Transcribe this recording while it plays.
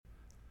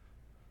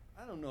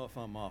I don't know if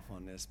I'm off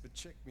on this, but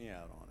check me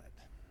out on it.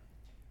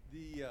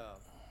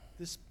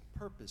 This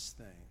purpose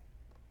thing,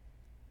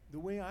 the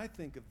way I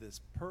think of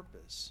this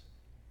purpose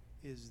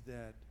is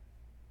that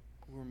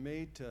we're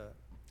made to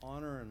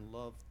honor and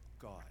love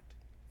God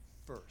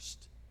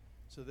first.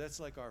 So that's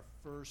like our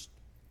first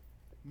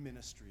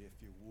ministry, if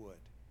you would.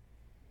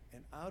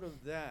 And out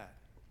of that,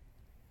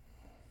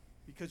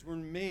 because we're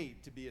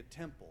made to be a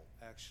temple,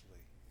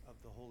 actually, of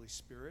the Holy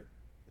Spirit.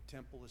 The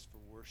temple is for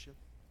worship.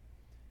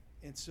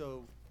 And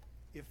so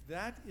if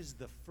that is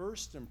the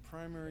first and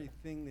primary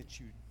thing that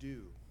you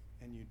do,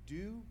 and you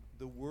do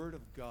the Word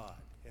of God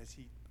as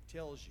He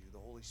tells you, the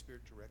Holy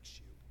Spirit directs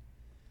you,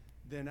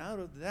 then out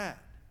of that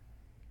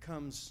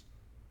comes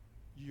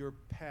your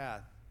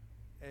path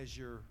as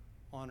you're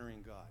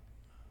honoring God.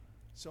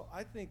 So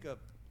I think of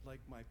like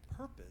my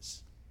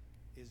purpose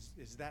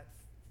is that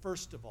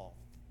first of all,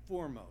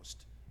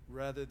 foremost,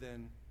 rather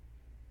than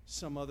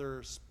some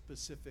other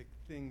specific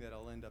thing that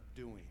I'll end up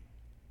doing.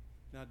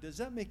 Now, does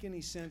that make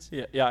any sense?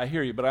 Yeah, I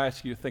hear you, but I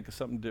ask you to think of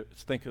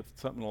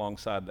something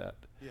alongside that.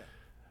 Yeah.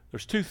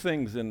 There's two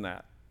things in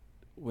that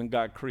when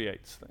God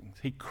creates things.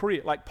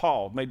 Like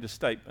Paul made the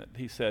statement.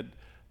 He said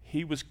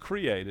he was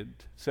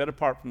created, set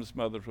apart from his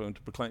mother's womb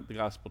to proclaim the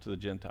gospel to the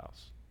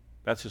Gentiles.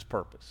 That's his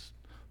purpose.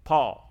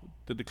 Paul,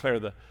 to declare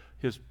the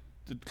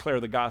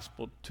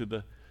gospel to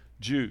the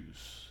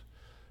Jews.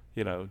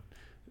 You know,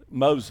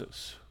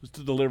 Moses was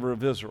the deliverer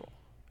of Israel.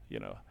 You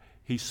know,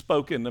 he's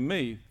spoken to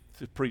me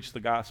to preach the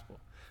gospel.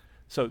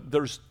 So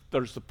there's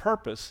the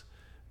purpose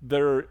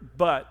there,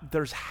 but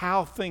there's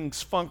how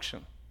things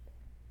function.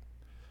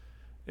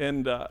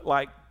 And how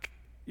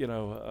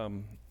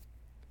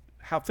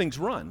things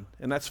run.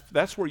 And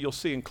that's where you'll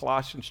see in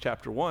Colossians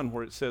chapter 1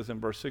 where it says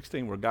in verse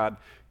 16 where God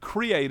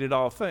created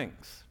all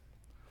things.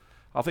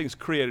 All things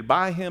created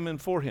by him and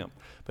for him.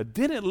 But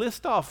then it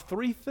lists off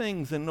three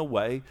things in the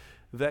way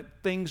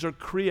that things are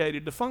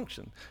created to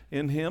function.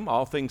 In him,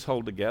 all things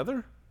hold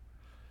together.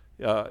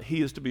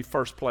 He is to be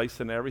first place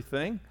in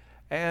everything.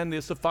 And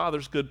it's the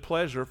Father's good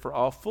pleasure for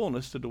all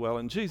fullness to dwell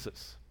in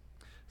Jesus.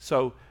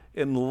 So,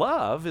 in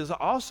love is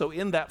also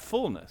in that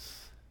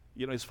fullness.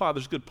 You know, his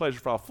Father's good pleasure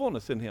for all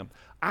fullness in him.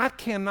 I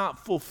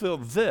cannot fulfill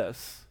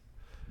this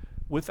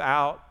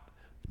without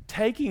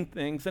taking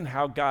things and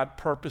how God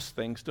purposed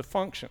things to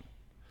function.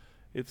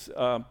 It's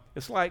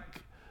like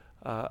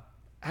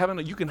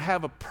you can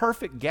have a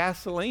perfect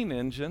gasoline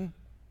engine,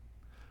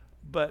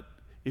 but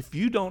if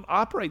you don't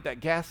operate that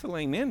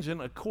gasoline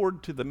engine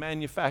according to the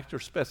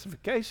manufacturer's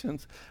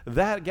specifications,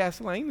 that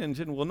gasoline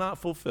engine will not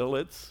fulfill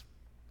its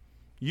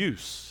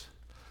use.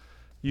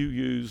 You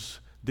use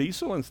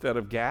diesel instead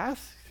of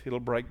gas, it'll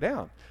break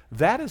down.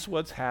 That is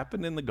what's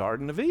happened in the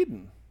Garden of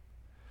Eden.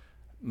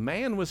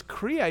 Man was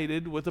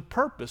created with a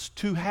purpose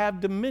to have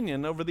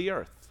dominion over the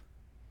earth.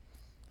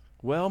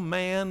 Well,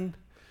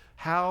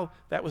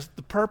 that was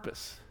the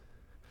purpose.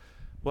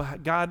 Well,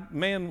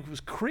 man was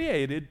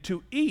created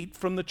to eat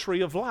from the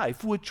tree of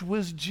life, which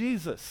was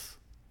Jesus,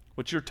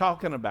 what you're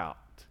talking about.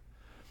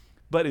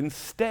 But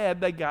instead,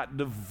 they got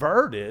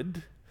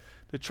diverted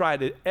to try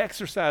to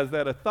exercise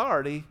that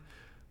authority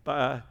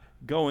by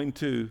going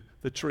to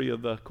the tree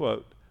of the,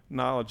 quote,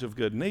 knowledge of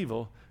good and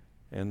evil,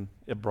 and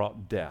it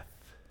brought death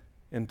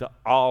into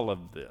all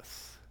of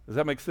this. Does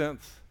that make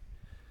sense?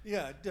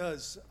 Yeah, it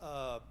does.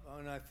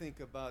 And I think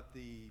about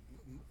the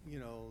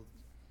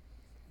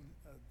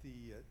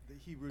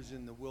Hebrews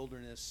in the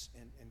wilderness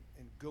and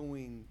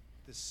going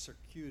this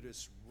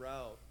circuitous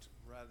route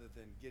rather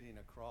than getting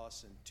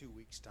across in 2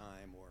 weeks'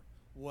 time or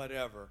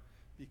whatever,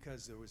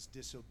 because there was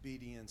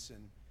disobedience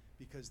and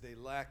because they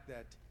lacked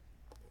that,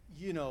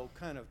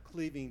 kind of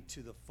cleaving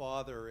to the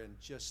Father and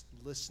just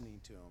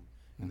listening to him.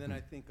 And then I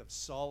think of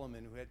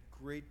Solomon, who had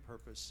great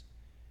purpose.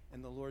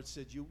 And the Lord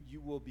said, you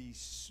will be,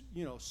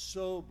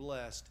 so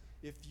blessed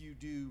if you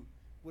do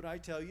what I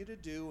tell you to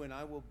do, and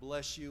I will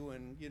bless you.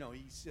 And,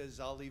 he says,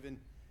 I'll even,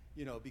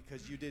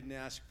 because you didn't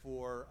ask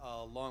for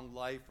long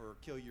life or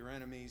kill your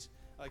enemies,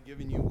 I've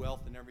given you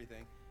wealth and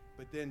everything.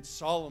 But then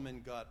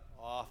Solomon got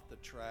off the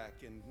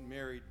track and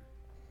married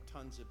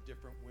tons of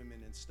different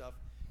women and stuff.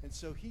 And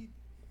so he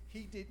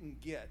didn't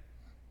get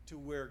to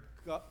where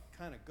God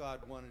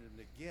wanted him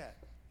to get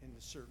in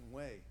a certain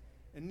way.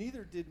 And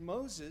neither did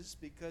Moses,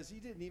 because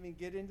he didn't even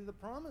get into the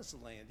promised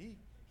land. He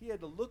had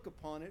to look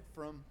upon it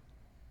from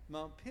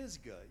Mount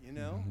Pisgah,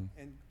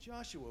 and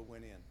Joshua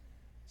went in.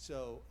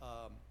 So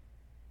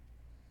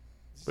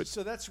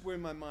so that's where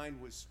my mind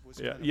was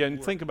kind of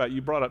and think about it.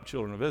 You brought up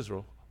children of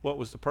Israel. What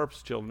was the purpose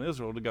of children of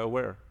Israel to go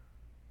where?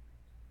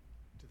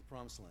 To the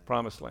promised land.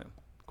 Promised land.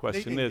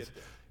 Question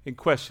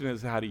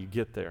is, how do you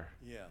get there?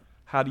 Yeah.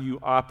 How do you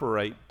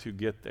operate to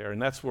get there?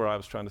 And that's where I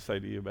was trying to say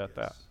to you about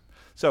that.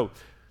 So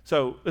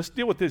let's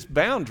deal with these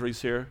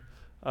boundaries here,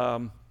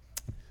 and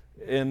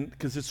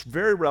because it's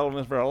very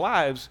relevant for our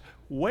lives.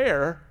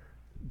 Where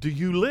do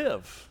you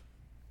live?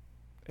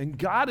 And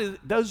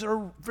those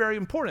are very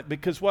important,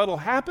 because what will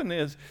happen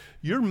is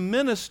your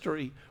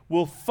ministry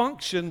will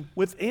function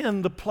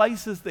within the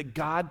places that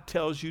God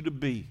tells you to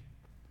be.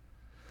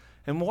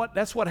 And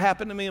that's what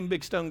happened to me in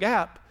Big Stone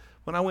Gap.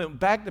 when I went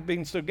back to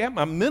Big Stone Gap,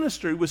 my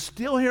ministry was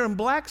still here in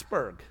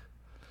Blacksburg.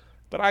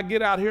 But I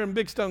get out here in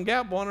Big Stone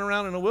Gap wandering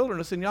around in the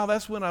wilderness, and y'all,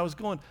 that's when I was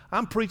going.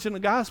 I'm preaching the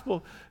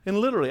gospel, and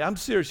literally, I'm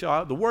serious,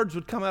 y'all. The words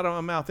would come out of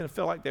my mouth, and it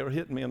felt like they were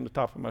hitting me on the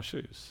top of my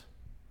shoes.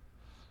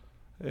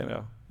 You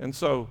know, and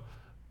so,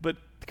 but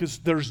because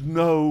there's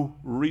no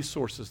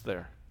resources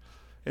there.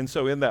 And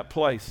so in that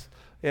place.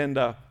 And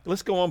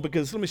let's go on,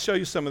 because let me show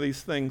you some of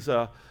these things.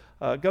 Go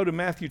to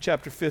Matthew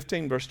chapter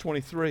 15, verse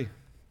 23.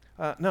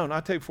 No,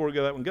 I'll tell you before we go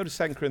to that one. Go to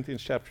 2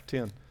 Corinthians chapter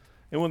 10.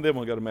 And then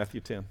we'll go to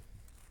Matthew 10.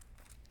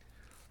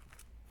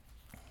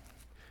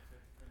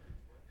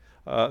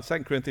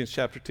 2 Corinthians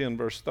chapter 10,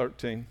 verse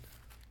 13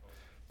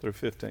 through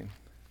 15.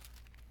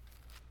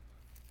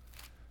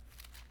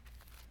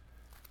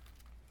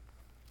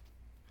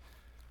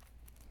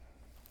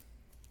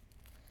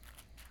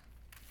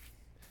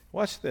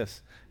 Watch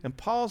this. And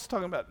Paul's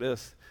talking about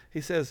this.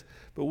 He says,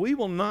 but we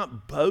will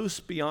not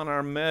boast beyond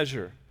our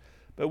measure,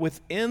 but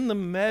within the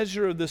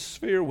measure of the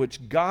sphere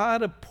which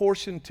God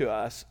apportioned to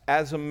us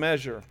as a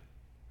measure,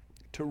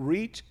 to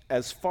reach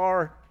as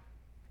far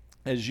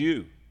as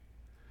you.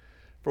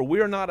 For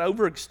we are not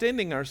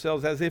overextending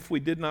ourselves as if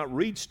we did not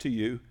reach to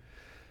you.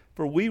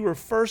 For we were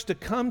first to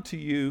come to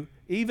you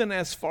even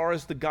as far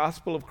as the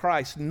gospel of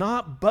Christ,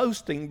 not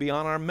boasting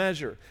beyond our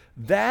measure.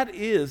 That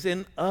is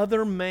in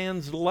other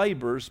man's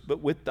labors,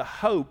 but with the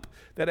hope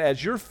that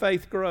as your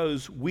faith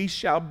grows, we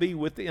shall be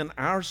within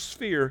our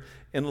sphere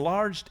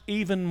enlarged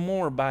even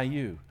more by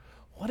you.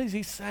 What is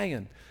he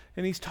saying?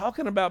 And he's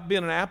talking about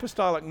being an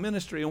apostolic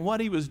ministry, and what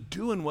he was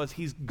doing was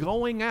he's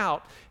going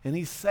out and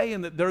he's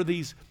saying that there are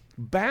these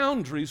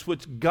boundaries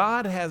which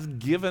God has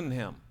given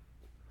him.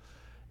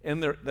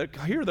 And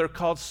they're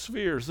called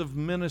spheres of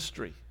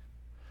ministry.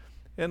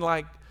 And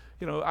like,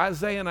 you know,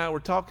 Isaiah and I were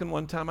talking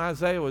one time.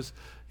 Isaiah was,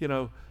 you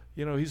know,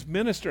 he's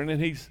ministering,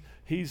 and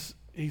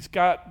he's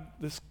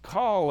got this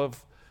call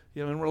of,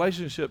 you know, in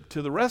relationship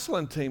to the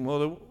wrestling team.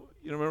 Well,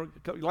 you know, remember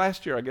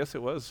last year, I guess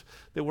it was,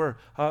 they were,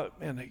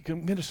 they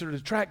could minister to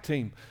the track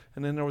team.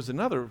 And then there was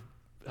another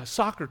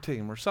soccer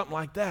team or something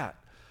like that.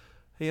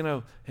 You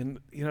know, and,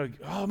 you know,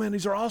 oh man,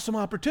 these are awesome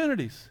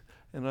opportunities.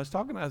 And I was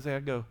talking to Isaiah,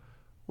 I go,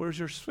 where's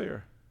your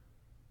sphere?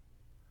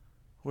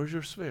 Where's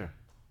your sphere?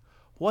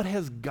 What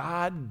has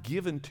God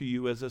given to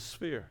you as a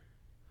sphere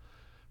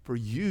for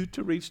you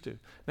to reach to?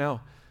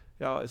 Now,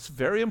 it's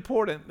very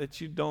important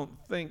that you don't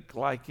think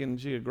like in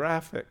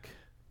geographic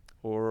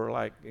or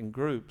like in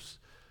groups.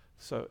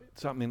 So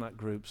something like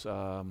groups,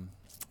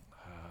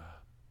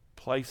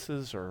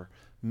 places or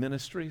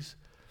ministries.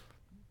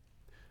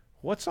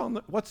 What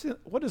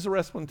is the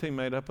wrestling team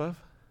made up of?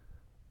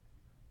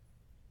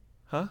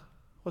 Huh?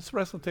 What's the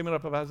wrestling team made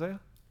up of, Isaiah?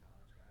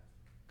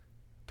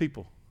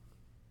 People.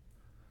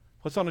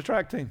 What's on the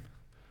track team?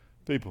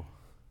 People.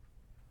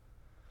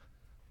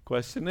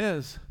 Question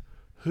is,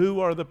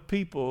 who are the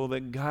people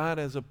that God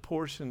has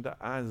apportioned to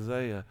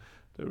Isaiah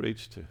to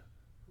reach to?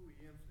 Who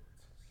he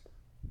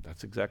influences.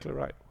 That's exactly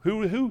right.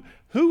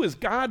 Who is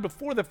God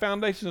before the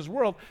foundation of this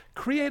world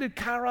created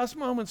Kairos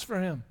moments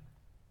for him?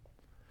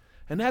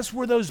 And that's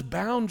where those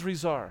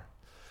boundaries are.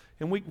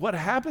 And what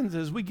happens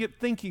is we get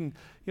thinking,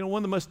 you know, one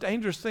of the most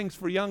dangerous things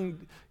for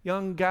young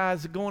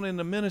guys going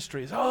into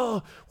ministry is,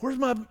 where's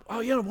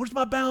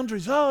my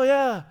boundaries? Oh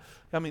yeah.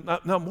 I mean, I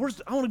want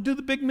to do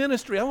the big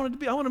ministry. I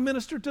want to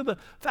minister to the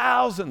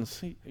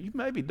thousands. You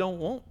maybe don't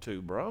want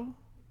to, bro.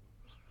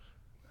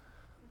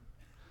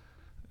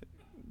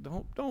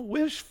 Don't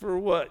wish for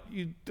what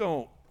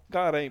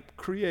God ain't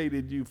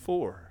created you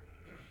for.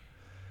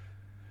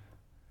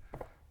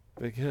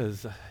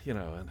 Because, you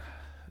know,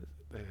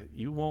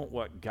 you want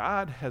what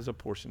God has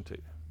apportioned to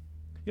you.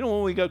 You know,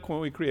 when we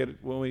create,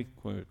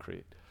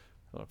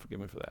 forgive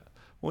me for that.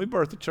 When we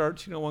birth the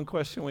church, you know, one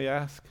question we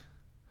ask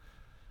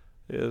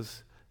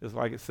is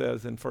like it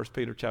says in 1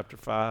 Peter chapter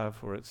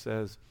 5, where it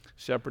says,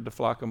 shepherd the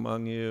flock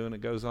among you, and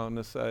it goes on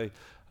to say,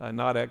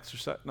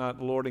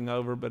 not lording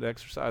over, but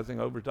exercising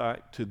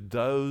oversight to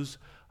those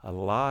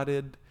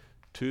allotted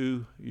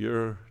to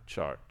your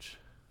charge.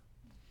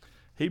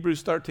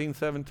 Hebrews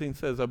 13:17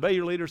 says, obey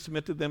your leaders,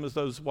 submit to them as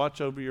those who watch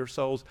over your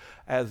souls,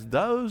 as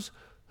those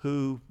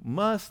who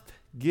must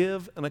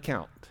give an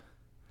account.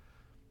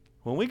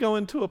 When we go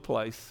into a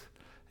place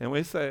and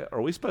we say,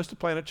 are we supposed to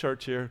plant a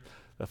church here?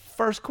 The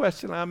first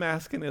question I'm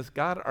asking is,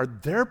 God, are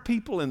there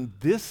people in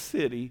this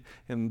city,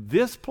 in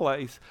this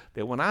place,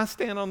 that when I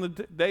stand on the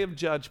day of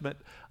judgment,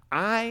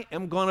 I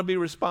am going to be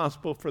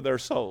responsible for their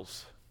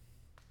souls?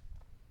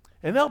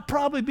 And there'll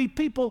probably be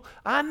people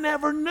I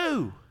never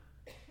knew.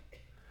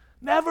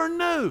 Never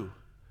knew.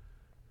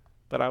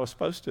 But I was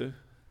supposed to.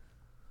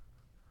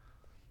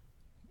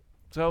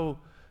 So,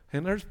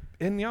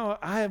 y'all,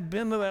 I have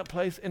been to that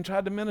place and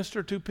tried to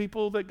minister to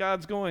people that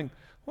God's going,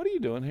 what are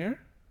you doing here?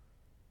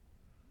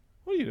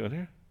 What are you doing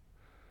here?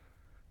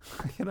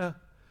 You know?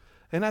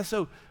 And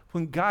so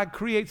when God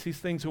creates these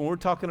things, when we're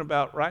talking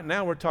about, right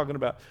now we're talking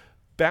about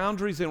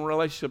boundaries in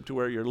relationship to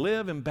where you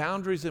live and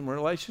boundaries in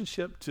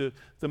relationship to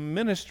the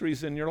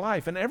ministries in your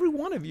life. And every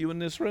one of you in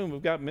this room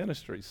have got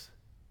ministries.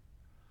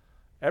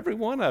 Every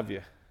one of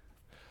you.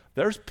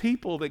 There's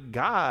people that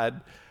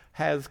God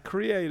has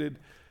created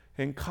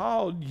and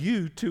called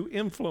you to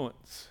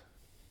influence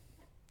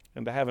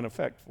and to have an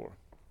effect for.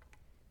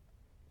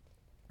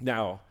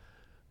 Now,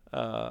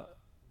 can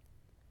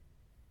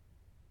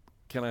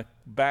I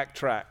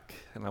backtrack?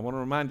 And I want to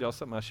remind y'all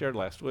something I shared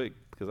last week,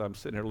 because I'm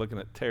sitting here looking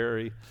at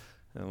Terry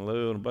and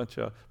Lou and a bunch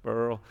of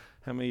Burl.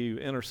 How many of you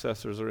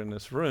intercessors are in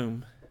this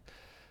room?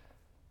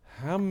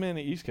 How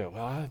many, you just go,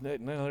 well, I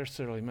don't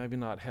necessarily maybe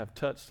not have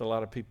touched a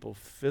lot of people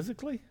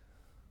physically,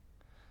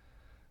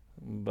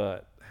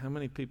 but how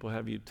many people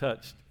have you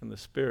touched in the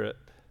spirit?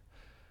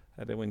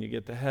 And then when you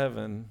get to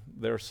heaven,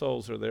 their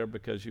souls are there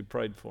because you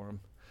prayed for them.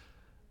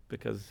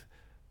 Because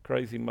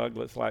crazy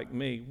muglets like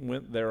me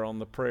went there on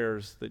the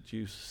prayers that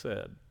you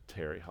said,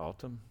 Terry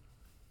Haltom.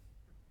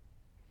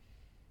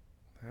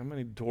 How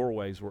many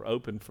doorways were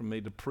open for me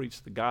to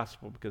preach the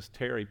gospel because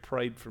Terry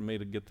prayed for me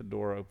to get the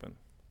door open?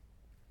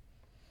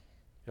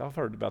 Y'all have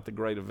heard about the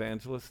great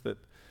evangelist that,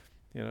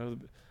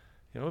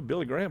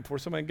 Billy Graham,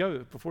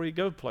 before he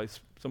go to place,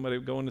 somebody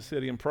would go in the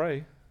city and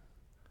pray.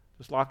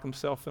 Just lock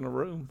himself in a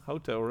room,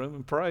 hotel room,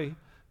 and pray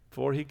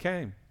before he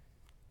came.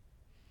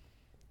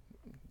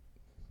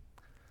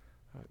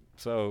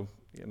 So,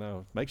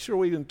 make sure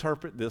we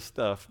interpret this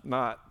stuff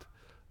not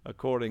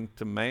according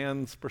to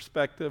man's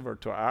perspective or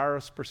to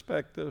our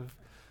perspective,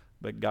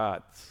 but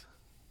God's.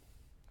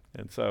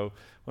 And so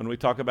when we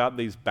talk about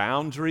these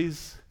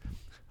boundaries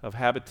of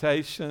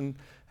habitation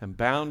and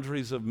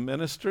boundaries of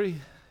ministry,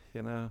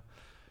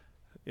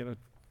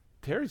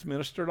 Terry's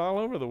ministered all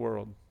over the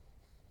world.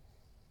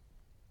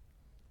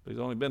 He's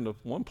only been to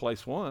one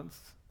place once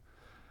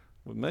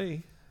with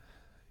me.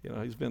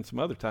 He's been some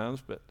other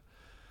times, but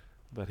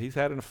he's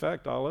had an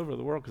effect all over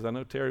the world, because I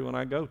know Terry, when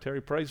I go,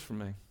 Terry prays for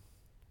me.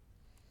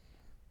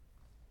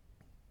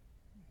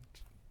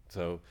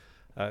 So,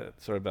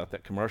 sorry about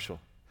that commercial.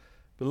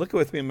 But look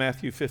with me in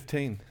Matthew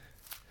 15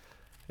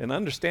 and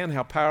understand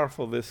how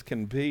powerful this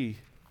can be.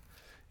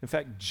 In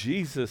fact,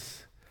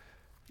 Jesus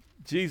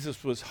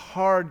was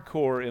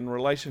hardcore in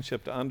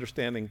relationship to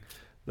understanding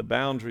the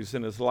boundaries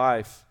in his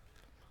life.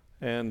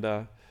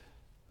 And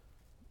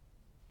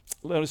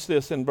notice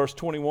this in verse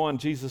 21,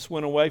 Jesus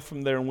went away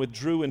from there and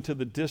withdrew into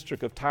the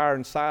district of Tyre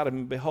and Sidon.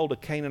 And behold, a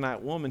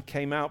Canaanite woman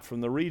came out from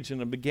the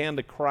region and began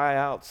to cry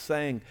out,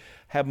 saying,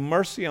 have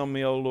mercy on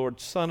me, O Lord,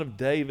 Son of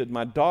David.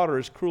 My daughter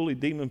is cruelly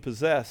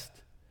demon-possessed.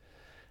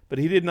 But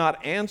he did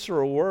not answer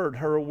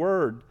her a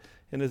word.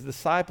 And his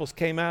disciples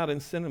came out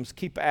and sent him,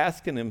 keep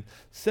asking him,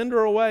 send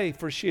her away,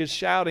 for she is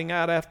shouting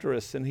out after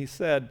us. And he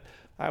said,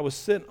 I was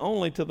sent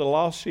only to the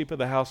lost sheep of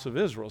the house of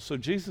Israel. So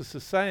Jesus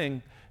is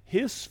saying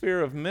his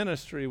sphere of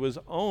ministry was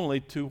only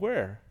to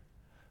where?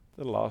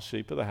 The lost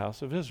sheep of the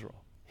house of Israel.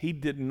 He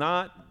did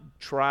not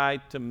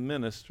try to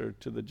minister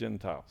to the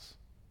Gentiles.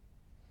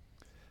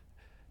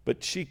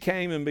 But she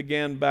came and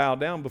began to bow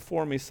down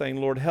before me, saying,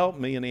 Lord, help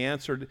me. And he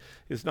answered,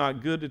 it's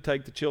not good to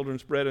take the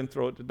children's bread and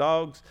throw it to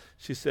dogs.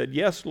 She said,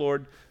 yes,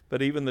 Lord,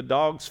 but even the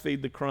dogs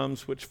feed the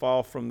crumbs which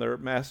fall from their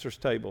master's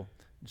table.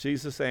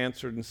 Jesus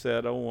answered and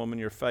said, O woman,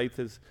 your faith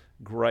is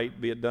great.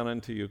 Be it done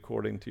unto you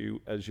according to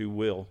you as you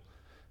will.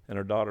 And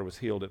her daughter was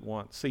healed at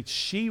once. See,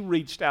 she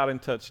reached out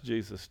and touched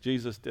Jesus.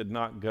 Jesus did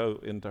not go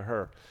into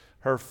her.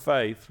 Her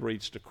faith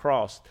reached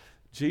across.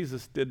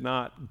 Jesus did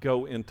not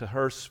go into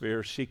her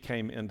sphere. She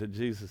came into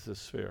Jesus'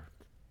 sphere.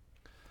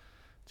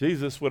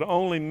 Jesus would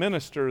only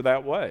minister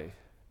that way.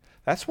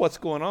 That's what's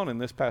going on in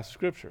this passage of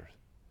Scripture.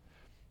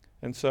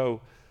 And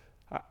so,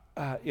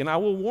 and I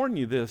will warn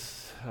you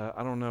this,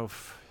 I don't know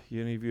if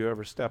any of you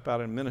ever step out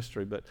in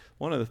ministry, but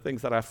one of the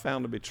things that I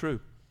found to be true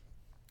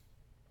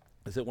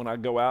is that when I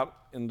go out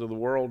into the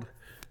world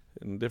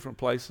in different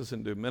places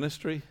and do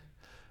ministry,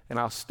 and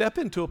I'll step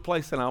into a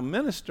place and I'll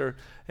minister,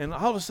 and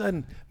all of a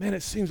sudden, man,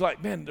 it seems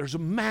like, there's a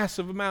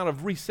massive amount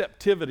of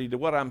receptivity to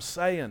what I'm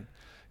saying.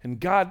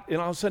 And all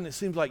of a sudden it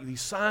seems like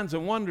these signs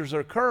and wonders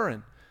are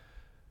occurring.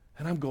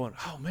 And I'm going,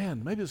 oh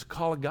man, maybe it's a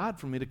call of God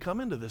for me to come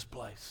into this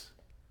place.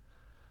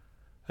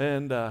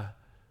 And,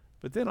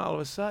 but then all of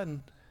a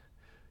sudden,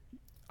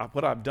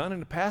 what I've done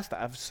in the past,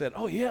 I've said,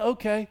 oh yeah,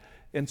 okay.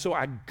 And so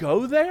I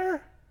go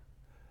there,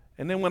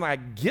 and then when I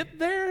get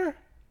there,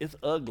 it's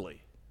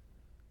ugly.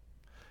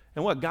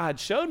 And what God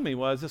showed me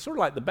was it's sort of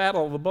like the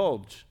battle of the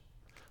bulge.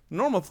 The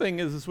normal thing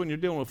is when you're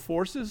dealing with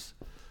forces,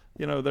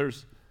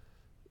 there's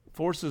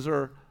forces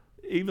are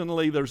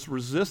evenly, there's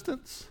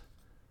resistance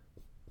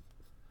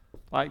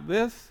like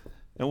this.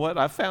 And what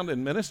I found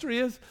in ministry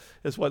is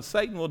what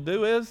Satan will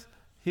do is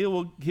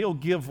he'll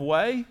give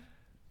way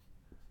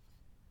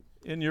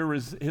in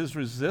his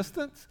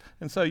resistance.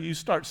 And so you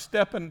start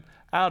stepping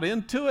out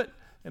into it,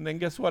 and then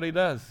guess what he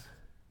does?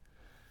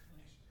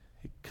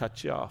 He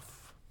cuts you off.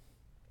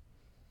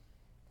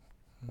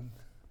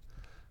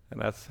 And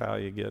that's how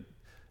you get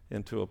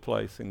into a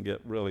place and get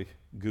really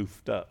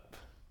goofed up.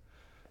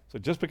 So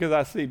just because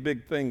I see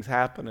big things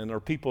happening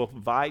or people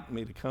invite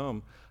me to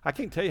come, I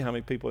can't tell you how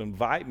many people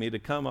invite me to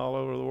come all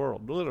over the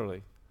world,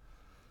 literally.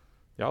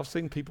 Y'all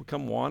seen people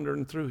come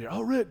wandering through here.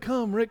 Oh, Rick,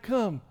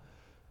 come.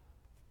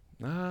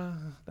 No.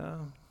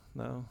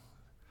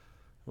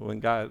 when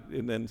God,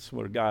 and then it's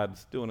where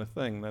God's doing a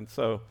thing. And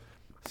so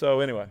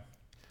anyway,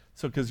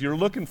 so because you're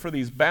looking for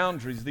these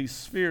boundaries, these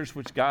spheres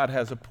which God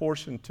has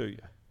apportioned to you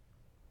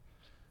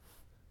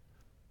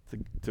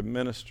to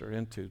minister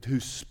into, to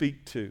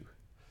speak to.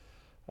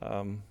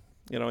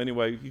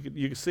 Anyway,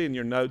 you can see in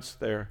your notes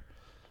there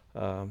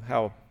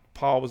how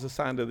Paul was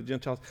assigned to the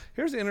Gentiles.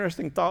 Here's an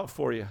interesting thought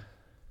for you.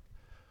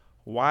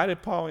 Why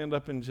did Paul end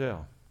up in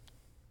jail?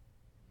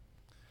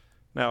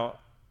 Now,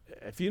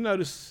 if you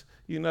notice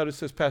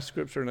this past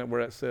scripture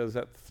where it says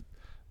that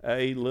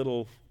a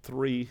little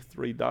three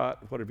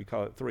dot, what do we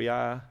call it, three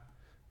eyes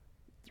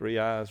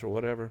or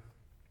whatever.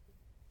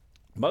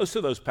 Most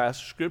of those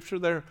past scripture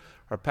there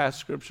are past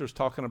scriptures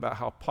talking about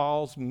how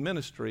Paul's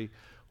ministry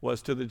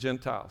was to the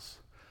Gentiles.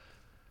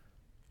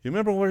 You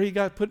remember where he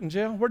got put in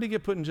jail? Where did he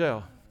get put in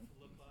jail?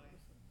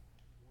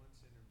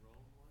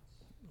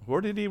 Where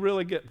did he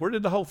really get? Where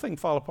did the whole thing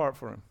fall apart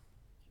for him?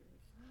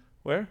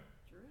 Where?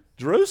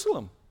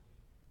 Jerusalem.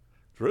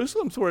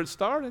 Jerusalem's where it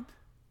started.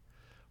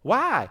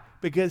 Why?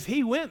 Because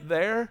he went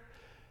there,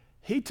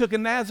 he took a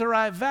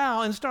Nazirite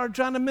vow and started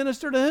trying to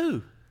minister to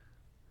who?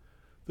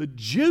 The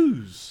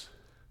Jews.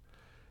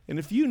 And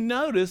if you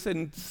notice,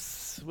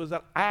 was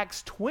that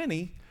Acts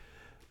 20,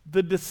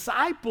 the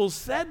disciples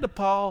said to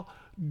Paul,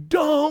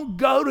 don't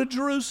go to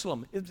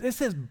Jerusalem. It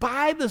says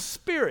by the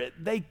Spirit,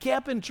 they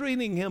kept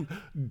entreating him,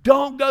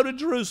 don't go to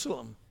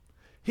Jerusalem.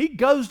 He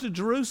goes to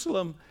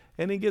Jerusalem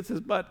and he gets his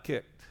butt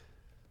kicked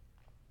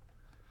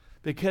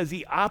because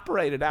he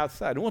operated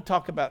outside. And we'll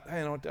talk about,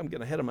 I'm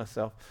getting ahead of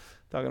myself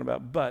talking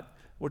about, but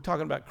we're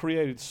talking about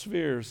created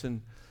spheres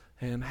and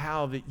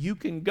how that you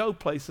can go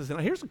places. And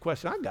here's the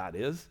question I got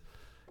is,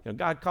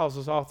 God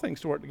causes all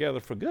things to work together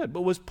for good.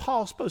 But was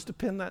Paul supposed to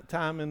spend that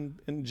time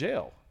in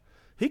jail?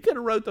 He could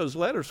have wrote those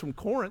letters from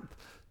Corinth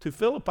to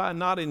Philippi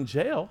not in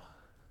jail.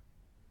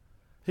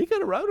 He could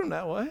have wrote them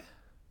that way.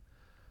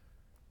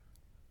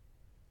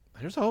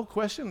 There's a whole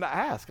question to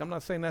ask. I'm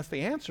not saying that's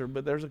the answer,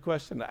 but there's a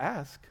question to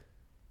ask.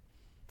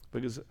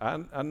 Because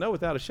I know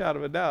without a shadow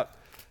of a doubt,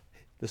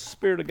 the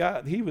Spirit of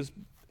God,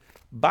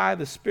 by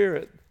the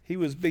Spirit, he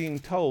was being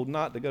told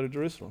not to go to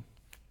Jerusalem.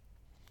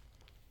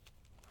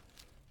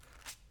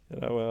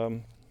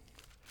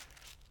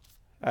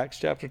 Acts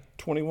chapter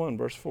 21,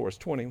 verse 4, it's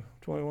 21.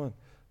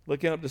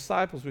 Looking up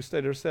disciples, we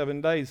stayed there 7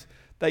 days.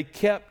 They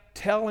kept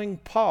telling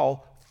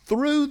Paul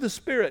through the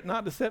Spirit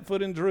not to set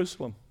foot in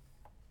Jerusalem.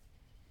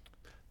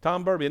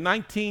 Tom Burby, in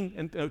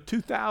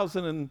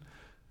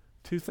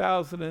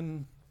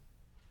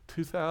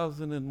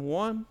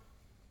 2001,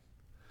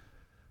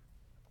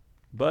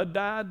 Bud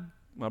died,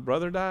 my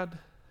brother died,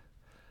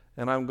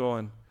 and I'm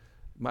going,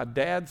 my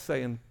dad's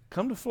saying,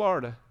 come to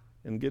Florida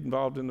and get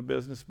involved in the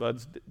business.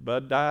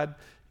 Bud died.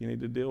 You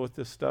need to deal with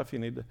this stuff. You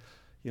need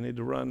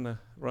to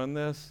run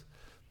this.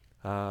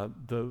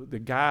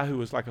 The guy who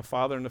was like a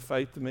father in the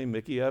faith to me,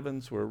 Mickey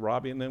Evans, where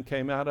Robbie and them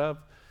came out of,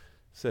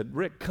 said,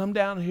 Rick, come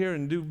down here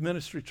and do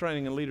ministry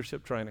training and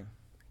leadership training.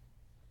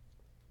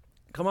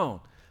 Come on.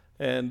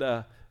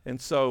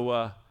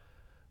 So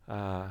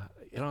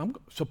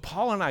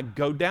Paul and I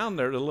go down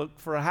there to look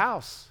for a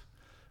house.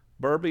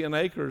 Burby and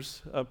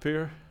Akers up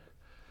here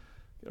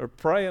are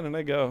praying, and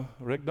they go,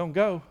 Rick, don't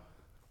go.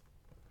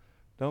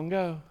 Don't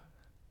go.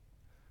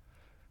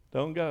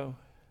 Don't go.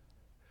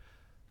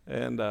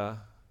 And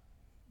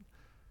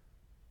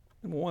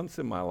once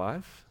in my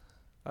life,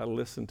 I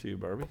listened to you,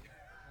 Burby.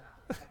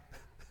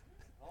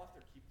 I'll have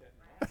to keep that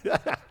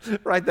in mind.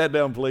 Write that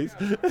down, please.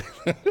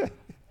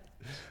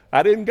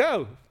 I didn't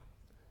go.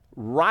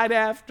 Right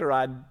after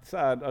I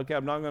decided, okay,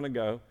 I'm not going to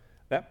go,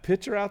 that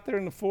picture out there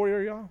in the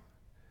foyer, y'all,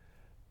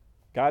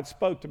 God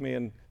spoke to me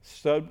and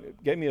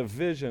gave me a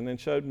vision and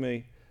showed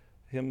me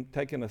him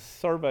taking a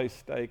survey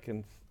stake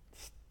and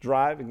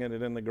driving it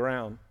in the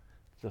ground,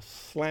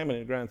 just slamming it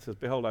in the ground and says,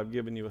 behold, I've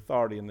given you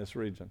authority in this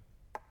region.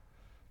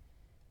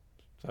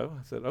 So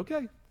I said,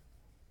 okay,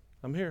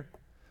 I'm here.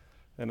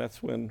 And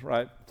that's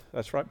right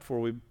before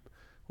when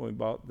we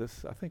bought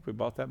this, I think we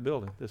bought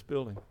this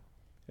building,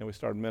 and we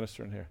started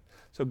ministering here.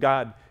 So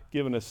God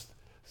given us,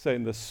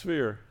 saying the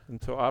sphere,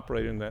 and so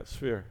operating in that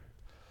sphere.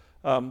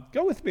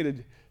 Go with me to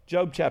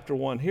Job chapter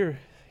 1.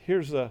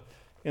 Here's an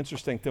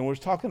interesting thing. We're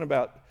talking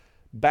about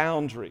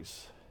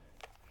boundaries.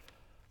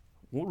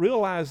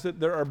 Realize that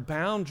there are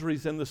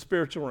boundaries in the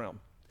spiritual realm.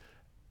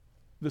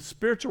 The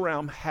spiritual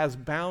realm has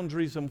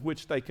boundaries in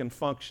which they can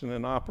function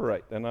and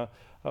operate. And I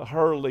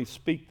hurriedly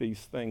speak these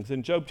things.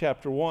 In Job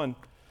chapter 1,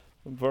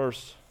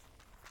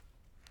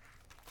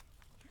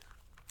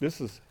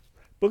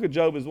 Book of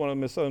Job is one of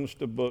the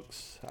misunderstood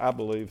books, I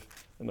believe,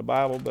 in the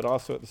Bible, but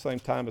also at the same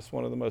time, it's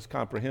one of the most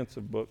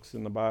comprehensive books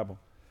in the Bible.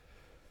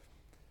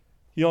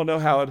 You all know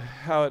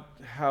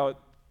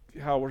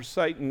where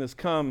Satan has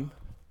come.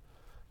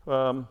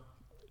 The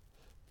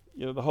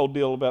whole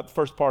deal about the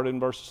first part in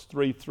verses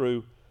 3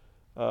 through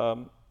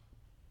 5.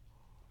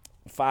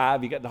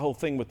 You got the whole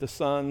thing with the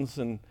sons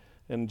and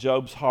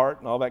Job's heart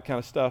and all that kind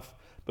of stuff.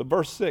 But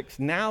verse 6,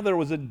 now there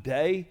was a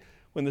day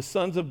when the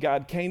sons of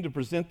God came to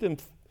present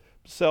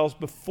themselves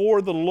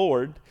before the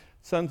Lord.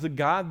 Sons of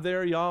God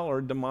there, y'all,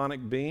 are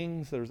demonic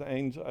beings. There's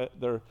angels,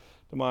 they're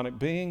demonic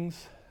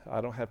beings.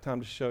 I don't have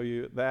time to show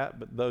you that,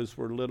 but those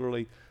were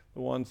literally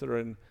the ones that are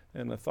in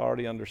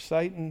authority under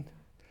Satan.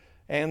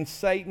 And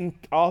Satan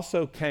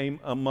also came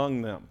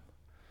among them.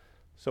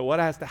 So what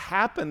has to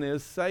happen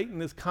is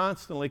Satan is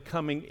constantly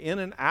coming in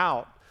and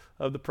out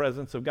of the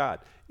presence of God.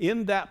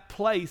 In that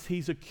place,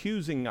 he's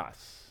accusing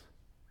us.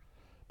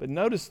 But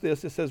notice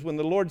this, it says, when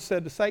the Lord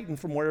said to Satan,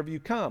 from wherever you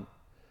come,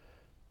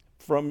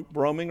 from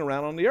roaming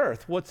around on the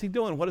earth. What's he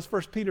doing? What does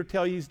 1 Peter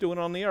tell you he's doing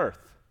on the earth?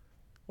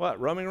 What?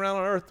 Roaming around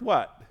on earth,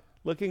 what?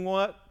 Looking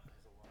what?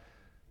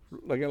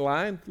 Like a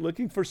lion?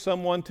 Looking for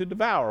someone to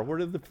devour. Where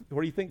do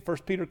you think 1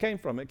 Peter came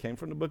from? It came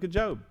from the book of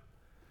Job.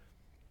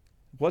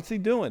 What's he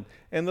doing?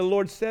 And the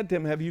Lord said to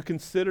him, have you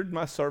considered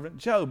my servant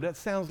Job? That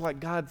sounds like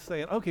God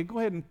saying, okay, go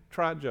ahead and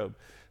try Job.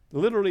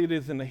 Literally, it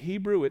is in the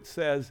Hebrew, it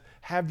says,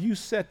 have you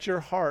set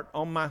your heart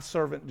on my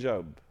servant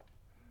Job?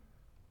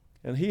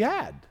 And he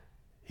had.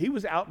 He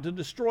was out to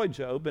destroy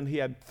Job, and he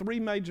had 3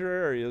 major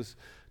areas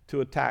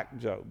to attack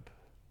Job.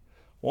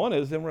 One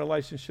is in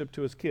relationship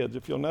to his kids.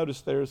 If you'll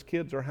notice there, his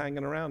kids are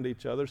hanging around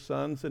each other.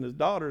 Sons and his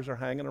daughters are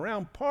hanging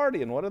around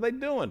partying. What are they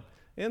doing?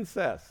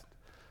 Incest.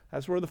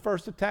 That's where the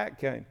first attack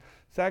came.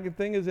 Second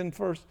thing is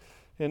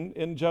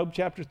in Job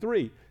chapter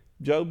 3.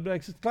 Job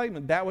makes a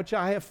statement, that which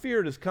I have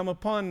feared has come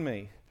upon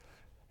me.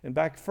 And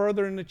back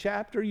further in the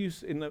chapter,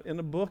 in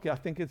the book, I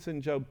think it's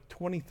in Job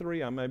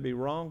 23, I may be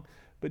wrong,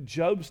 but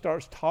Job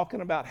starts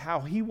talking about how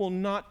he will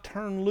not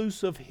turn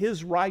loose of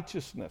his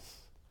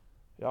righteousness.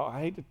 Y'all, I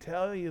hate to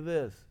tell you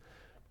this,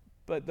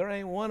 but there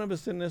ain't one of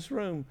us in this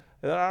room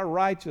that our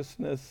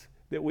righteousness,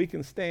 that we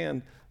can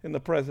stand in the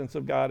presence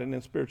of God and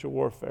in spiritual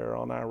warfare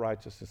on our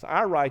righteousness.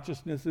 Our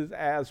righteousness is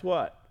as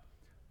what?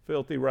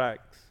 Filthy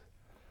rags.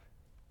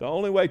 The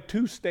only way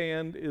to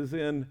stand is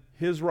in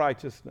his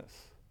righteousness.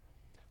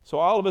 So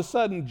all of a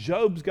sudden,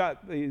 Job's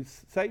got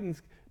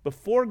Satan's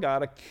before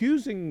God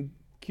accusing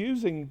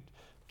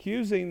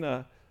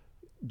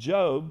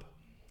Job.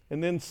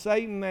 And then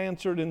Satan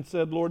answered and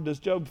said, Lord, does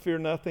Job fear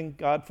nothing,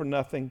 God for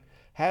nothing?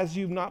 Has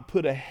you not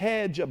put a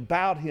hedge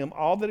about him,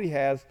 all that he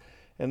has,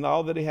 and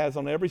all that he has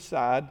on every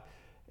side,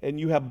 and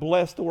you have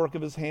blessed the work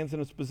of his hands and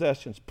his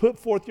possessions? Put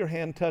forth your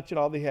hand, touch it,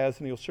 all that he has,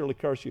 and he'll surely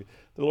curse you.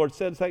 The Lord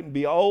said to Satan,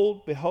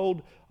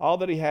 behold, all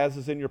that he has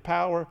is in your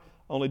power,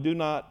 only do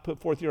not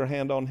put forth your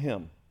hand on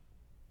him.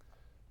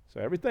 So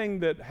everything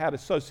that had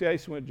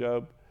association with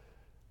Job,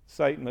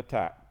 Satan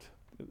attacked.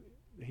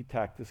 He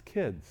attacked his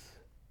kids.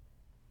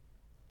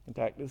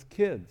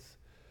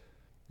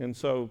 And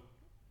so,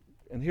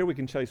 and here we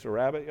can chase a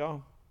rabbit,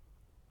 y'all.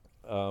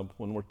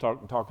 When we're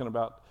talking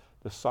about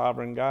the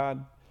sovereign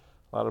God,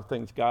 a lot of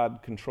things, God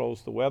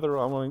controls the weather.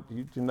 I want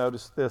you to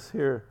notice this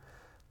here,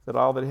 that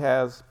all that he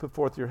has, put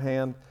forth your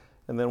hand.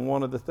 And then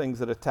one of the things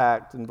that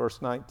attacked in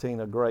verse 19,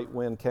 a great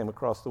wind came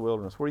across the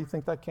wilderness. Where do you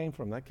think that came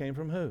from? That came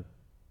from who?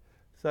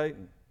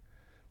 Satan.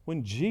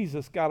 When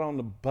Jesus got on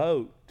the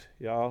boat,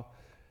 y'all,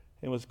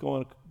 and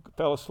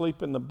fell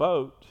asleep in the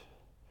boat,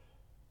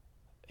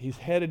 he's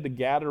headed to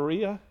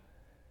Gadara.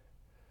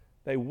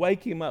 They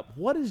wake him up.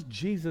 What does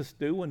Jesus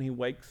do when he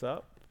wakes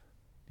up?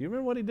 Do you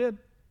remember what he did?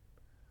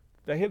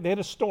 They had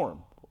a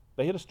storm.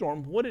 They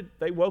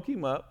woke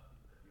him up.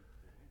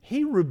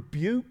 He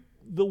rebuked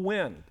the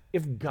wind.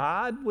 If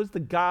God was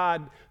the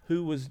God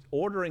who was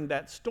ordering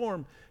that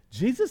storm,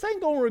 Jesus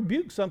ain't going to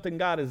rebuke something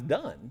God has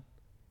done.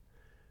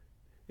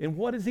 And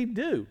what does he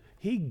do?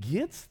 He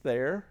gets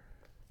there.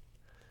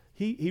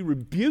 He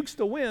rebukes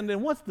the wind,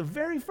 and what's the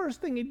very first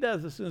thing he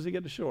does as soon as he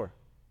gets to shore?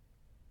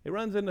 He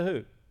runs into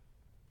who?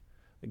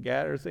 The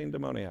Gadarene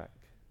demoniac.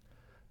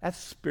 That's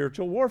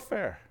spiritual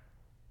warfare.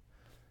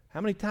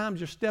 How many times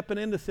you're stepping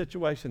into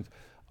situations,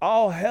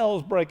 all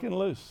hell's breaking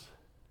loose?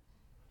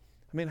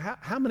 I mean,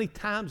 how many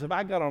times have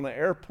I got on an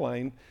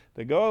airplane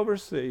to go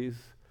overseas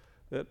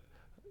that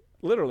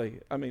literally,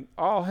 I mean,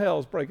 all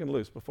hell's breaking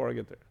loose before I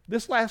get there?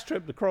 This last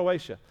trip to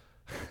Croatia,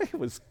 it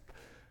was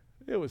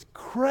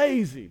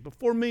crazy.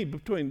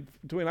 Between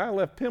I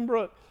left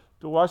Pembroke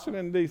to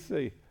Washington,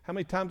 D.C., how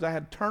many times I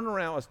had to turn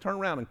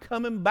around and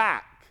coming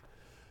back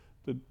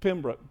to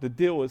Pembroke to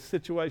deal with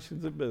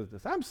situations of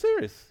business. I'm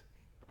serious.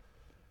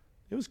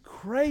 It was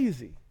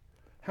crazy.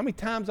 How many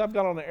times I've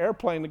got on an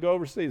airplane to go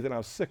overseas and I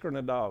was sicker than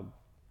a dog.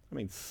 I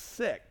mean,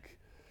 sick.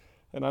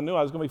 And I knew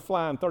I was going to be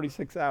flying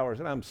 36 hours,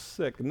 and I'm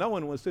sick.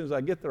 Knowing as soon as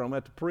I get there, I'm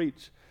going to have to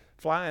preach.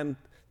 Flying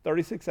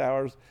 36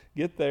 hours,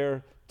 get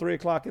there, 3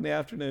 o'clock in the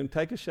afternoon,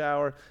 take a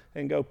shower,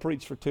 and go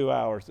preach for 2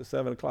 hours at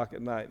 7 o'clock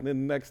at night. And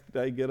then the next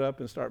day, get up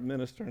and start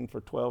ministering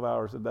for 12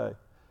 hours a day.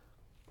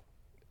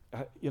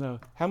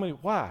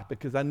 Why?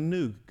 Because I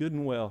knew good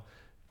and well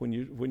when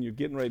you're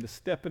getting ready to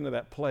step into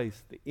that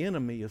place, the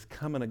enemy is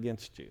coming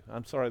against you.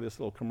 I'm sorry, this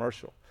little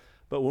commercial.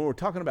 But when we're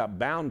talking about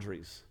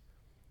boundaries,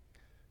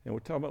 and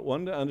we're talking about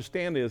one to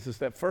understand is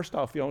that first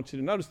off, I want you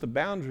to notice the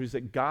boundaries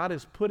that God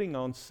is putting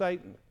on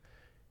Satan.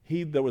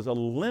 There was a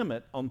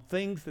limit on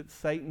things that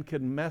Satan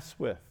could mess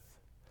with.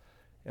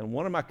 And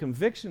one of my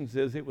convictions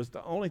is it was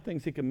the only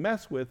things he could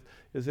mess with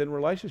is in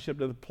relationship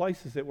to the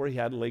places where he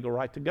had a legal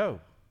right to go.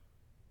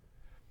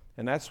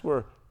 And that's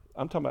where,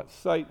 I'm talking about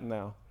Satan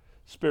now,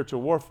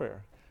 spiritual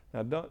warfare.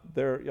 Now,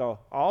 y'all,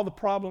 all the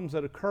problems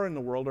that occur in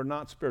the world are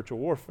not spiritual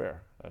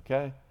warfare,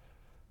 okay?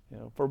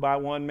 For by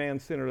one man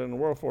sinned in the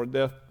world, for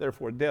death,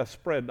 therefore death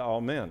spread to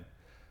all men.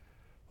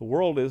 The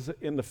world is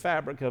in the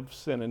fabric of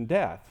sin and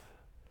death.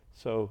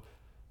 So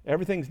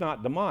everything's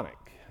not demonic.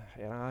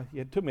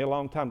 It took me a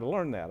long time to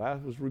learn that. I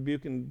was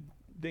rebuking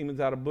demons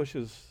out of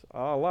bushes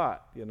a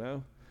lot,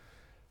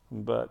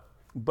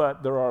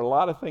 But there are a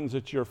lot of things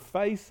that you're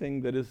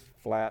facing that is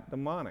flat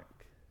demonic.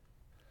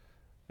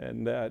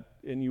 And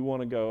you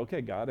want to go,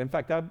 okay, God. In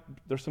fact,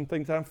 there's some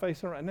things I'm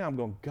facing right now. I'm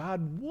going,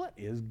 God, what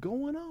is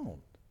going on?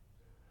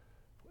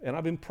 And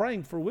I've been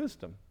praying for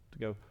wisdom to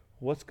go,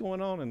 what's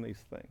going on in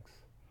these things?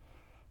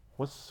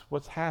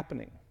 What's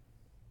happening?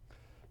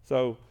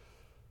 So,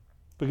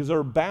 because there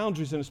are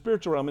boundaries in the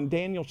spiritual realm. In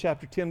Daniel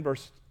chapter 10,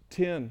 verse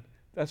 10,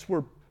 that's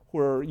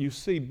where you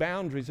see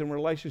boundaries in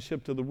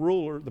relationship to the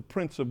ruler. The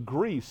prince of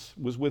Greece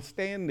was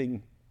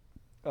withstanding,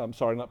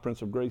 not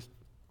prince of Greece,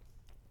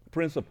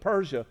 prince of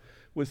Persia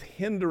was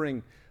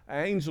hindering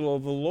an angel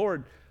of the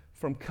Lord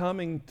from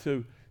coming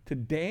to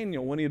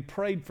Daniel when he had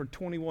prayed for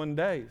 21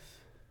 days.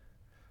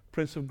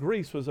 Prince of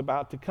Greece was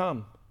about to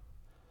come.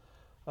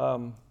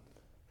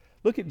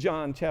 Look at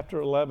John chapter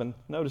 11.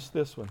 Notice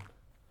this one.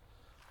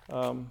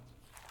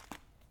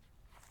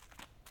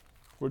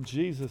 Where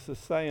Jesus is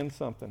saying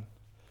something.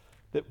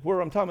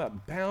 Where I'm talking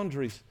about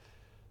boundaries.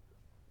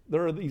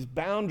 There are these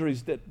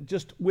boundaries that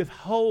just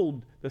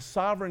withhold the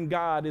sovereign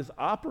God is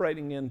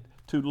operating in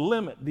to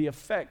limit the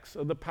effects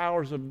of the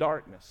powers of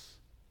darkness.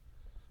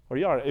 Or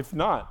if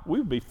not,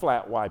 we'd be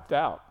flat wiped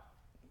out.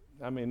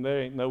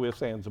 There ain't no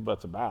ifs, ands, or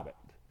buts about it.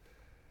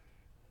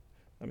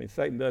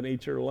 Satan doesn't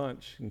eat your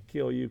lunch and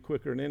kill you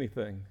quicker than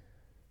anything.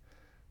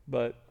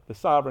 But the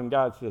sovereign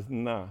God says,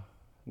 nah.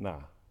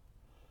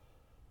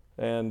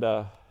 And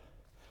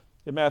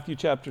in Matthew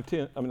chapter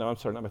 10,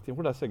 not Matthew,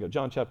 where did I say go?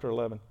 John chapter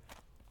 11.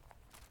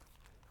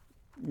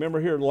 Remember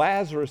here,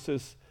 Lazarus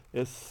is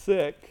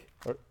sick,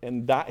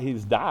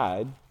 he's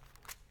died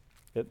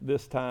at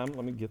this time.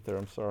 Let me get there,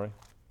 I'm sorry.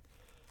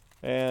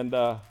 And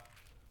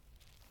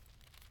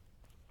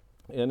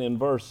in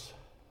verse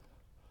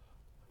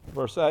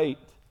 8,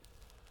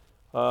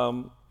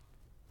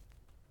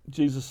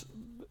 Jesus,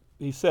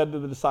 he said to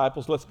the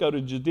disciples, let's go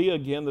to Judea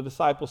again. The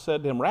disciples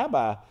said to him,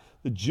 Rabbi,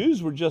 the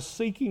Jews were just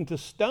seeking to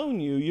stone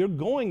you. You're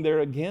going there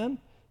again?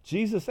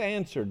 Jesus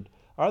answered,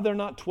 are there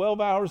not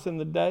 12 hours in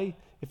the day?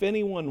 If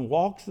anyone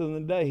walks in the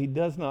day, he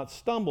does not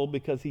stumble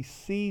because he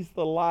sees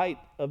the light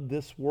of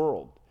this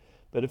world.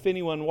 But if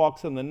anyone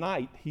walks in the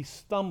night, he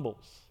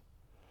stumbles.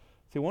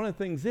 See, one of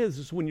the things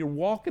is when you're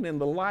walking in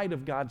the light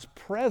of God's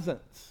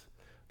presence,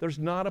 there's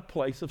not a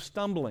place of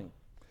stumbling.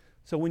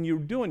 So when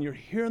you're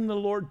hearing the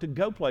Lord to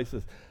go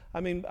places. I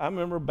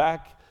remember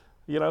back,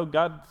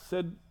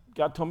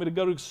 God told me to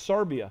go to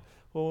Serbia.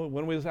 Well,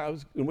 when we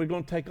were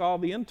going to take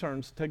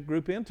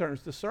group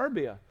interns to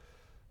Serbia.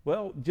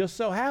 Well, just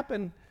so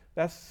happened,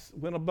 that's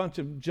when a bunch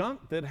of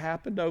junk that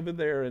happened over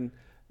there,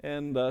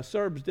 and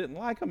Serbs didn't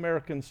like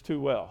Americans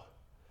too well.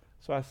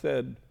 So I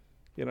said,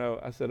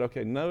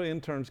 okay, no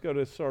interns go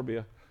to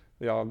Serbia.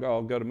 They all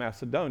go to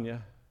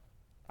Macedonia.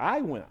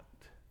 I went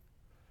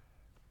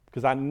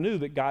because I knew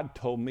that God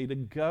told me to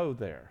go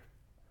there.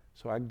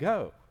 So I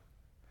go.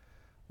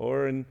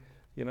 Or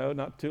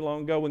not too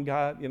long ago when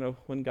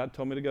God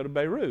told me to go to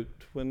Beirut,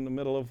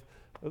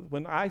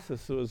 when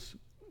ISIS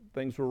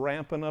things were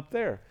ramping up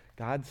there.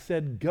 God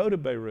said, go to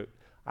Beirut.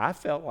 I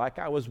felt like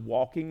I was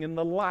walking in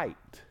the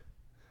light.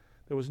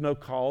 There was no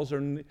cause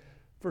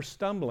for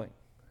stumbling.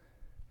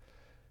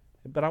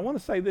 But I want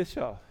to say this,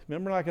 y'all.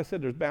 Remember, like I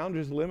said, there's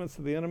boundaries, limits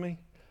to the enemy.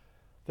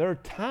 There are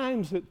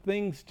times that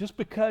things, just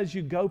because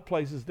you go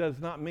places does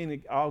not mean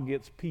it all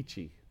gets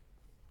peachy.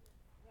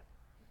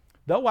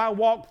 Though I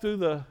walk through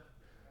the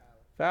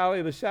valley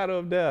of the shadow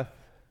of death.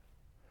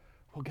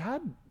 Well,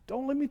 God,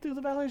 don't let me through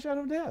the valley of the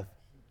shadow of death.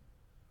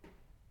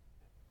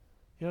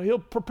 He'll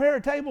prepare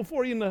a table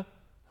for you in the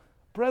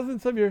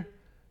presence of your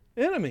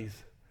enemies.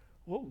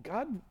 Well,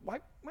 God,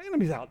 wipe my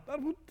enemies out. I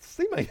don't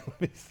see my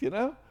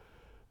enemies,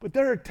 But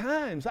there are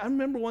times, I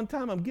remember one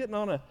time I'm getting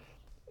on an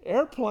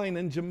airplane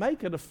in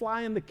Jamaica to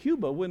fly into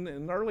Cuba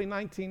in early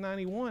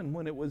 1991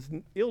 when it was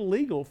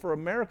illegal for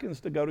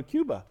Americans to go to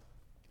Cuba.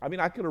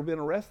 I could have been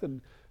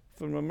arrested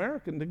for an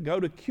American to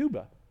go to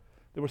Cuba.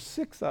 There were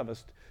 6 of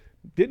us.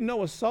 Didn't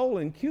know a soul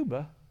in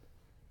Cuba,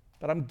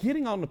 but I'm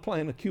getting on the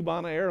plane, a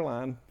Cubana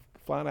airline,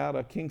 flying out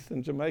of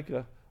Kingston,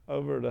 Jamaica,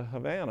 over to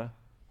Havana.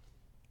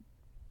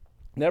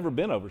 Never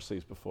been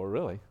overseas before,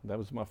 really. That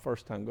was my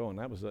first time going.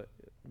 That was a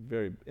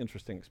very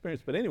interesting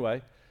experience. But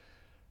anyway,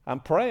 I'm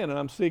praying and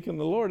I'm seeking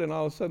the Lord, and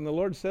all of a sudden the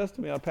Lord says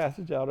to me, a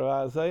passage out of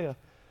Isaiah,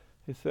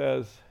 he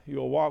says, you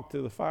will walk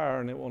through the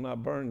fire and it will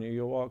not burn you.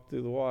 You'll walk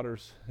through the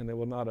waters and it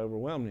will not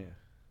overwhelm you.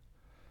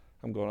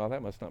 I'm going,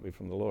 that must not be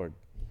from the Lord.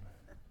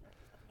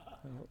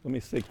 Let me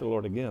seek the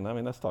Lord again.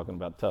 That's talking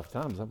about tough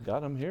times.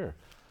 God, I'm here.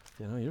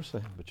 You're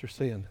saying,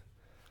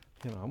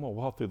 I'm going to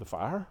walk through the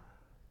fire?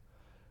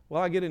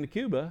 Well, I get into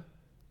Cuba,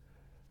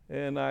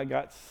 and I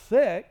got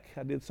sick.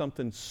 I did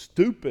something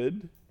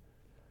stupid.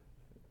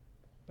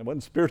 It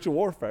wasn't spiritual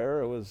warfare.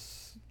 It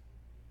was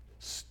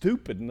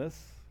stupidness.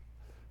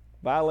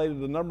 Violated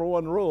the number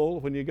one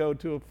rule when you go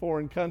to a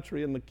foreign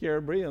country in the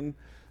Caribbean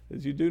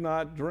is you do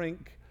not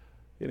drink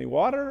any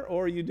water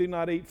or you do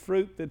not eat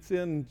fruit that's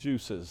in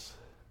juices.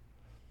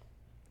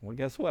 Well,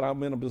 guess what?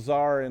 I'm in a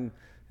bazaar in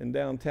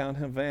downtown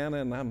Havana,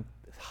 and I'm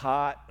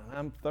hot, and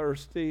I'm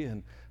thirsty,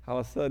 and all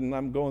of a sudden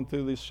I'm going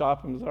through this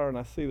shopping bazaar, and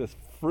I see this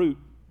fruit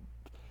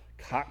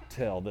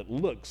cocktail that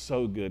looks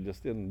so good,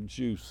 just in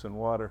juice and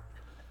water.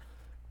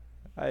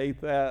 I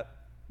ate that.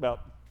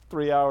 About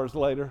 3 hours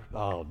later,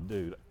 oh,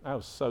 dude, I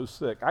was so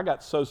sick. I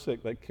got so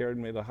sick they carried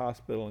me to the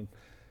hospital,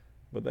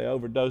 but they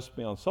overdosed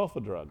me on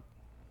sulfa drug,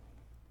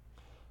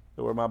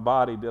 where my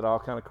body did all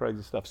kind of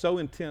crazy stuff. So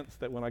intense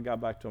that when I got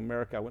back to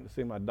America, I went to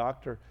see my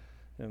doctor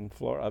in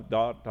Florida,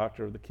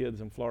 doctor of the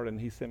kids in Florida,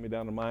 and he sent me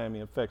down to Miami,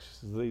 infectious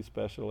disease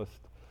specialist,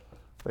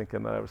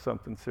 thinking that there was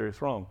something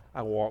serious wrong.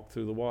 I walked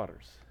through the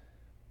waters,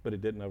 but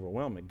it didn't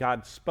overwhelm me.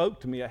 God spoke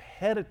to me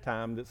ahead of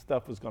time that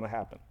stuff was going to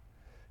happen.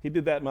 He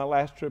did that in my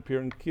last trip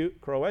here in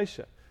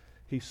Croatia.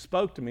 He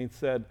spoke to me and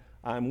said,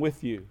 I'm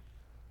with you.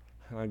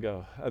 And I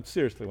go,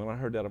 seriously, when I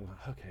heard that, I'm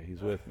like, okay,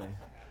 he's with me.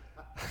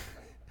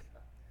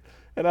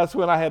 And that's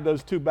when I had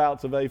those 2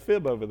 bouts of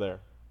AFib over there,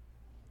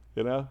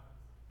 you know?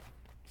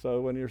 So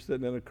when you're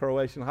sitting in a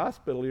Croatian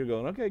hospital, you're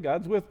going, okay,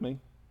 God's with me.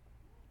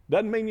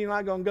 Doesn't mean you're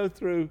not going to go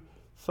through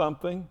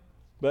something,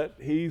 but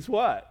he's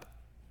what?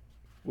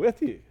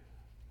 With you.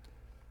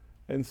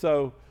 And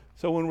so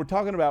when we're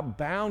talking about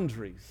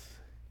boundaries,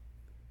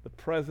 the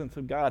presence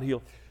of God,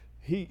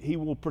 he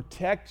will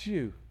protect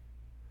you.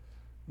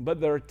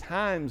 But there are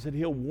times that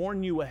he'll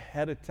warn you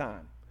ahead of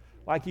time.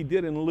 Like he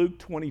did in Luke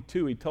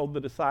 22, he told the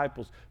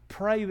disciples,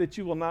 pray that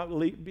you will not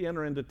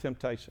enter into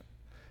temptation.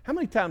 How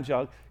many times,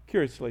 y'all,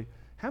 curiously,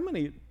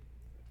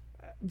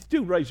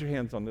 do raise your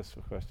hands on this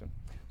question,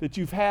 that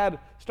you've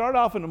started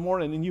off in the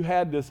morning and you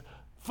had this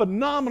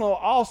phenomenal,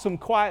 awesome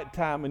quiet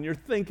time, and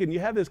you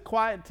have this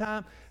quiet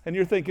time and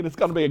you're thinking it's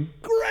going to be a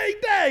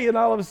great day, and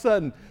all of a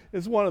sudden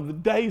it's one of the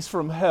days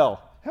from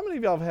hell. How many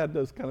of y'all have had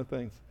those kind of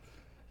things?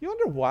 You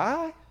wonder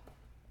why?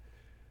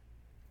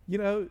 You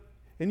know,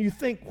 and you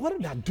think, what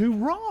did I do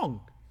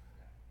wrong?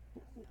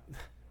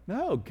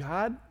 No,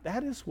 God,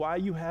 that is why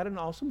you had an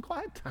awesome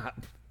quiet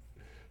time,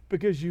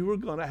 because you were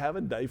going to have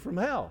a day from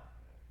hell.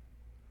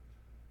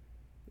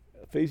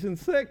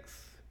 Ephesians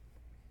 6.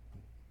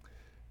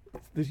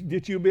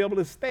 That you'll be able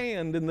to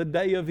stand in the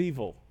day of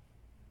evil.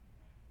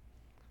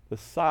 The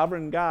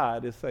sovereign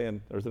God is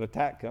saying, there's an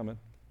attack coming.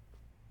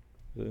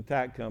 There's an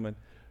attack coming.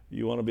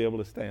 You want to be able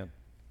to stand.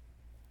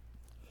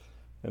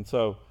 And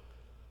so,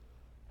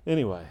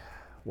 anyway,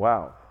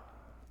 wow.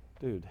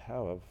 Dude,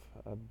 how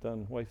have I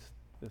done waste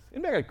this?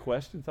 Anybody got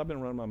questions? I've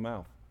been running my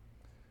mouth.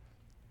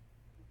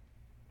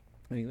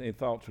 Any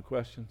thoughts or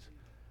questions?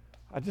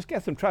 I just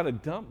guess I'm trying to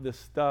dump this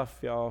stuff,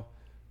 y'all.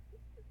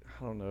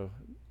 I don't know.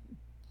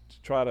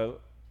 To try to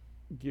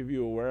give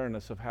you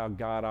awareness of how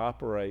God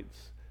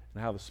operates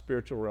and how the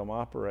spiritual realm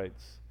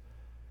operates,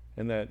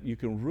 and that you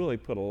can really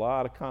put a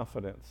lot of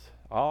confidence,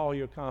 all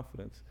your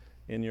confidence,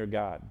 in your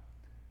God.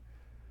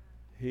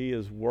 He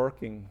is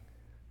working,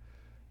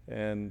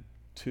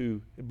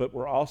 but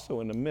we're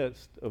also in the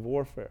midst of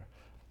warfare.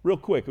 Real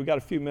quick, we've got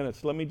a few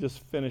minutes. Let me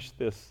just finish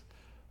this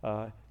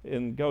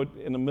and go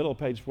in the middle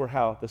page where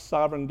how the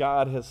sovereign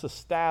God has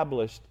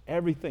established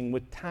everything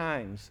with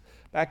times.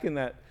 Back in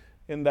that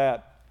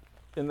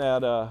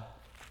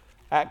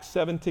Acts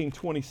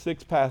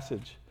 17:26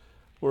 passage,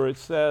 where it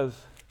says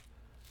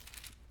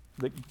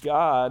that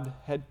God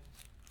had,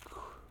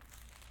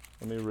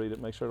 let me read it,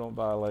 make sure I don't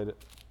violate it.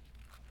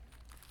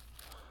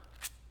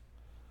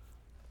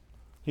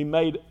 He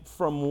made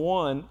from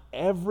one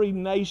every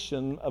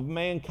nation of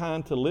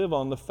mankind to live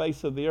on the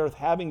face of the earth,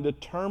 having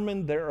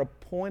determined their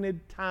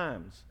appointed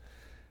times.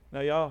 Now,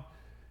 y'all,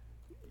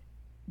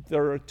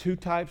 there are 2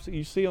 types.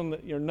 You see on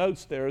your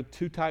notes there are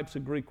 2 types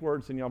of Greek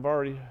words, and y'all have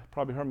already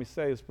probably heard me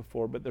say this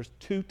before, but there's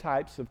 2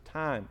 types of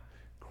time.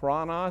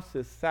 Chronos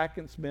is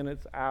seconds,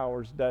 minutes,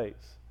 hours,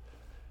 days.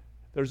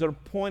 There's an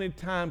appointed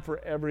time for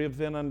every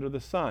event under the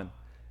sun.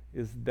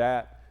 Is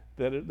that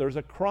there's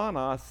a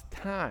chronos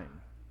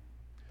time.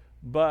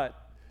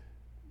 But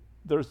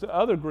there's the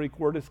other Greek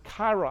word is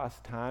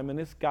kairos time, and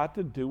it's got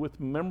to do with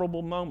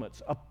memorable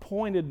moments,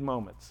 appointed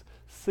moments,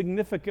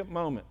 significant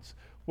moments,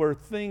 where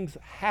things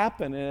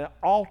happen and it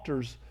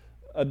alters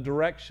a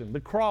direction. The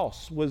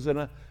cross was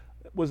a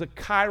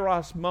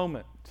kairos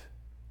moment.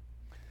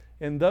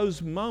 And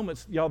those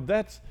moments, y'all,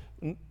 that's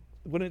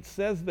when it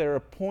says they're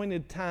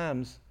appointed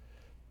times,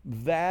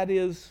 that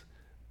is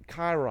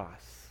kairos.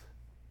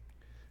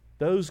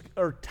 Those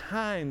are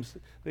times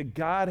that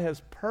God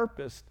has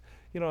purposed.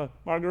 You know,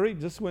 Marguerite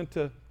just went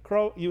to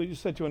you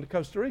said you went to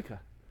Costa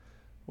Rica.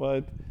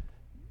 Well,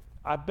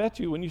 I bet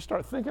you when you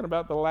start thinking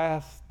about the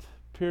last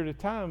period of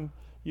time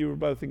you were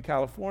both in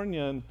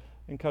California and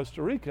in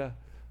Costa Rica,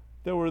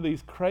 there were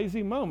these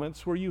crazy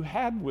moments where you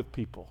had with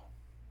people.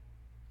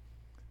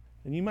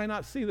 And you may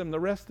not see them the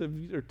rest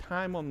of your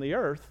time on the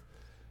earth,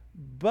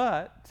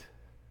 but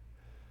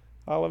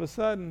all of a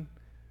sudden,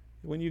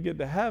 when you get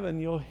to heaven,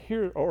 you'll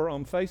hear, or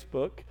on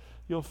Facebook,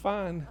 you'll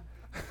find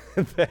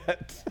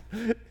that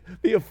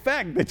the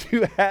effect that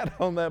you had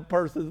on that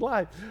person's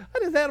life. I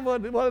just had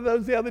one of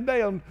those the other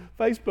day on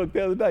Facebook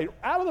the other day.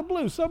 Out of the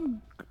blue,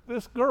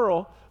 this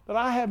girl that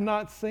I have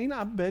not seen,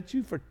 I bet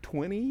you, for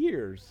 20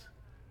 years.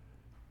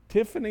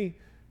 Tiffany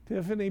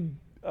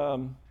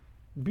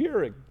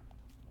Burig,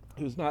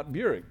 who's not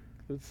Burig.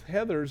 It's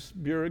Heather's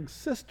Burig's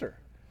sister.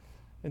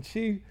 And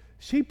she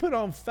put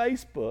on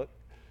Facebook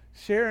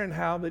sharing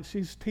how that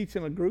she's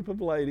teaching a group of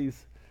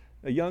ladies,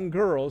 young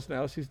girls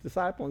now, she's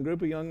discipling a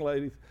group of young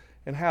ladies,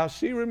 and how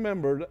she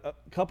remembered a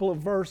couple of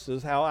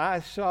verses, how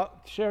I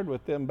shared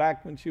with them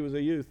back when she was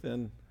a youth at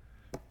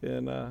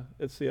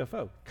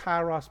CFO.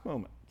 Kairos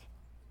moment.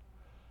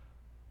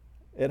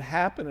 It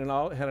happened and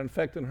it had an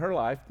effect in her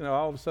life,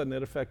 all of a sudden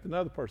it affected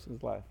another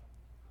person's life.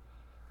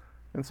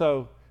 And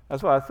so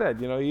that's what I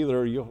said,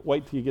 either you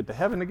wait till you get to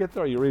heaven to get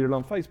there or you read it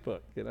on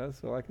Facebook,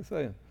 so like I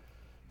say.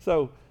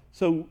 So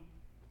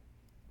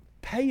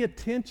pay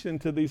attention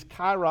to these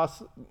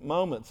Kairos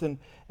moments. And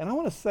I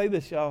want to say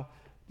this, y'all,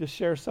 just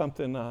share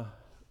something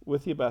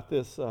with you about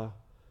this. What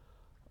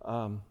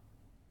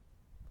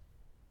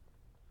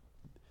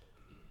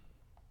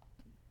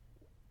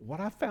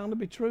I found to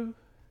be true,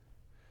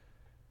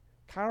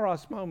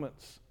 Kairos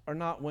moments are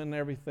not when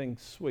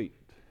everything's sweet.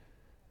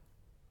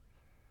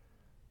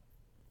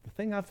 The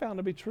thing I found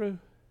to be true,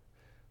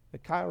 the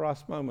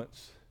Kairos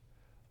moments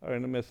are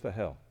in the midst of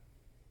hell.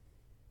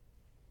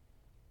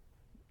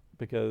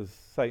 Because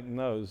Satan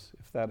knows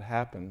if that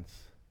happens,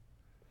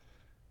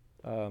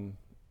 that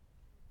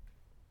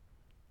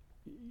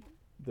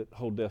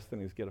whole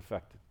destinies get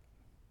affected.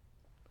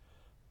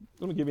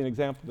 Let me give you an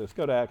example of this.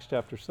 Go to Acts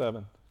chapter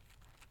 7.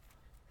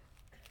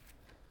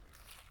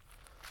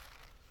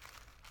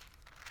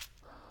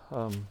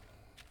 I'm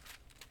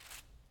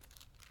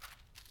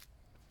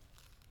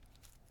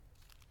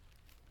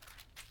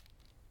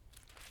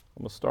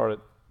going to start it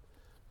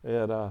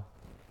at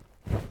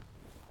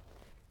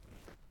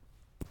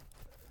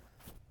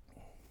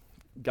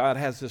God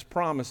has this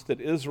promise that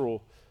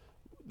Israel,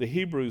 the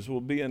Hebrews, will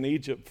be in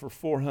Egypt for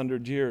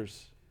 400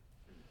 years.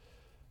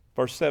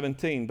 Verse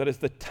 17, but as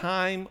the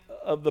time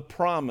of the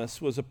promise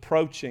was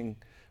approaching,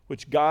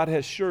 which God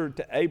has assured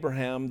to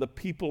Abraham, the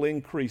people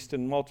increased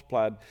and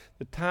multiplied.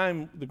 The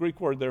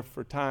Greek word there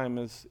for time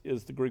is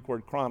the Greek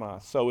word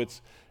chronos. So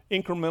it's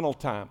incremental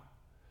time.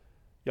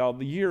 Y'all,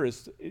 the year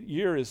is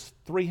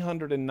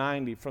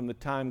 390 from the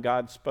time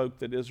God spoke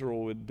that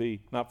Israel would be,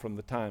 not from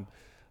the time,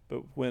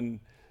 but when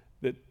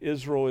that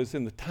Israel is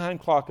in the time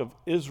clock of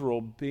Israel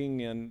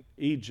being in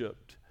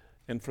Egypt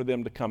and for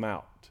them to come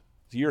out.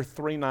 It's year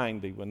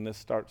 390 when this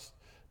starts.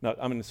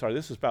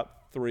 This is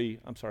about this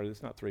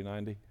is not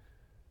 390.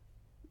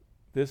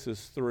 This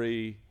is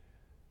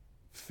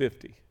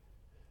 350.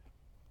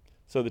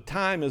 So the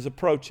time is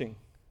approaching,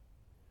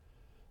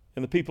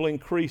 and the people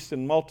increased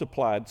and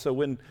multiplied. So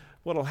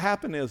what will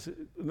happen is,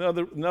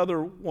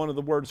 another one of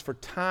the words for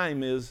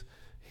time is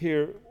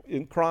here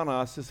in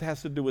chronos, this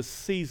has to do with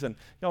season.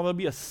 There'll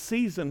be a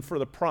season for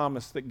the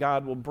promise that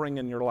God will bring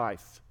in your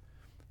life.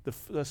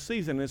 The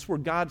season is where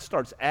God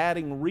starts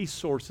adding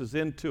resources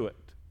into it.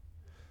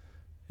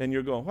 And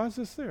you're going, why is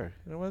this there?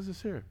 Why is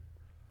this here?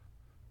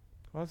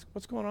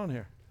 What's going on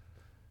here?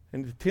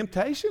 And the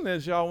temptation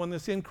is, y'all, when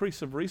this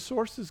increase of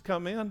resources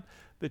come in,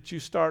 that you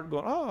start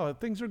going, oh,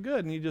 things are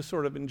good, and you just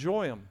sort of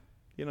enjoy them.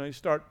 You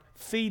start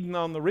feeding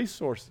on the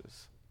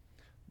resources.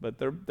 But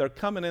they're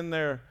coming in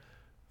there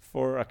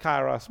for a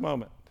Kairos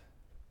moment.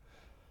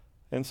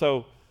 And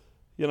so,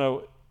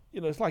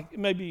 it's like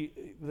maybe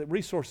the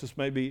resources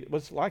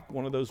what's like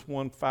one of those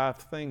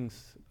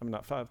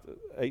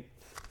 8,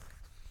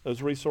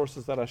 those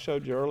resources that I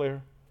showed you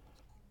earlier.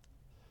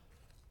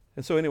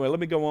 And so anyway, let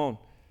me go on.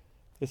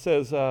 It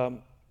says,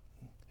 and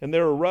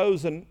there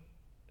arose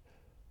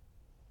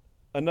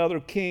another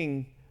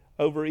king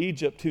over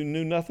Egypt who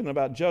knew nothing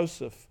about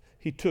Joseph.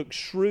 He took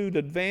shrewd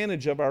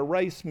advantage of our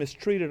race,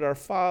 mistreated our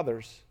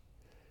fathers,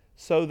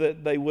 so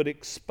that they would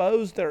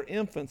expose their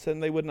infants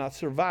and they would not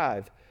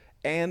survive.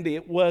 And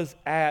it was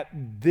at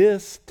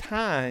this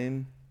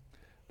time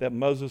that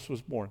Moses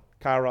was born.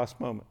 Kairos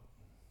moment.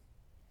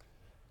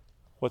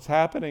 What's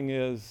happening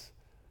is,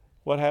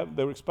 what happened?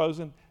 They were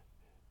exposing.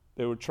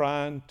 They were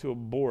trying to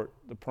abort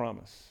the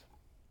promise.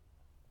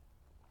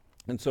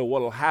 And so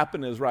what will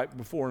happen is, right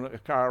before a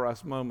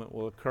Kairos moment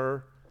will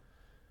occur,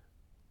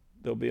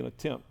 there'll be an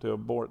attempt to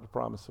abort the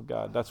promise of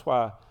God. That's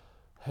why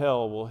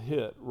hell will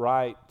hit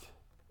right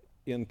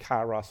in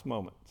Kairos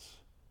moments,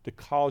 to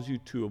cause you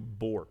to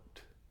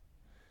abort.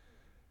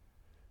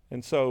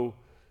 And so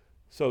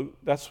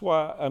that's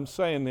why I'm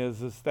saying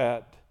is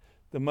that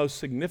the most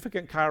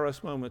significant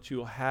Kairos moments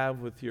you'll have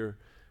with your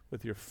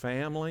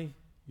family,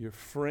 your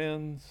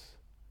friends,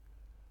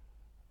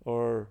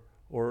 or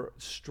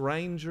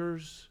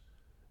strangers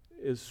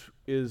is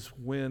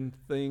when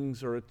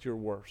things are at your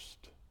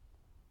worst.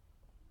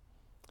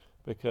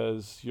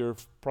 because you're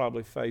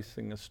probably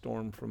facing a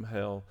storm from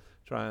hell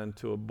trying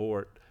to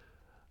abort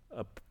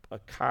a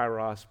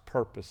kairos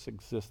purpose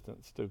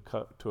existence to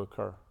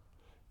occur.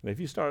 And if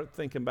you start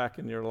thinking back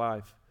in your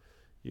life,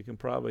 you can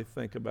probably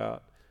think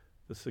about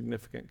the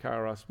significant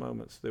kairos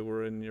moments that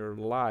were in your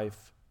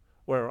life,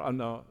 where,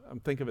 I'm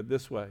thinking of it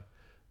this way,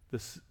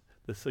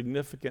 the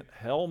significant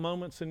hell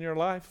moments in your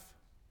life.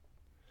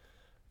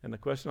 And the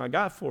question I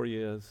got for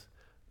you is,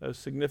 those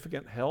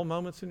significant hell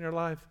moments in your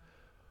life,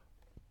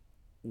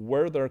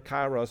 were there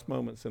kairos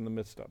moments in the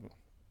midst of them?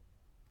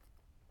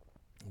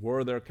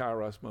 Were there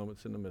kairos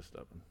moments in the midst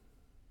of them?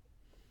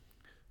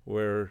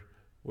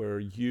 Where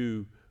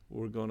you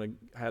were going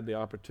to have the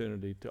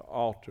opportunity to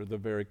alter the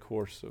very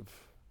course of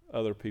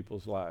other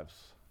people's lives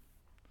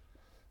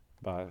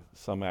by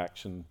some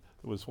action.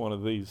 It was one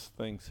of these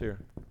things here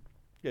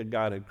that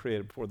God had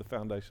created before the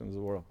foundations of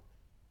the world.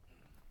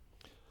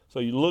 So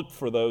you look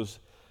for those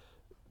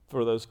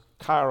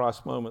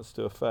kairos moments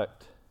to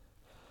affect.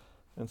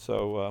 And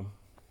so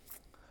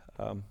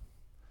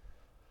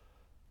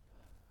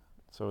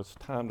it's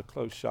time to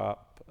close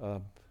shop.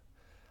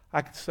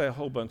 I could say a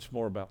whole bunch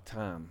more about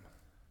time.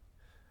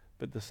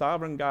 But the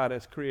sovereign God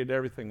has created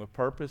everything with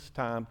purpose,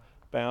 time,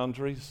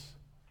 boundaries.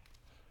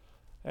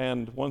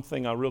 And one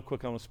thing I want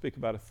to speak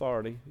about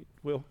authority.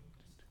 Will?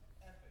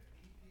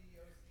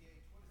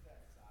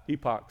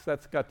 Epochs.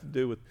 That's got to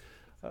do with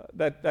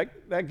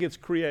that gets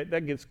created.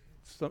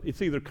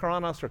 It's either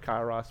chronos or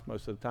kairos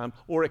most of the time,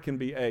 or it can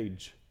be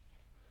age.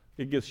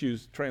 It gets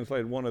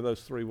translated one of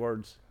those three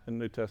words in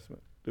the New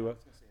Testament. I was going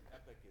to say an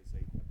epoch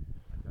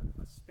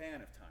is a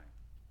span of time.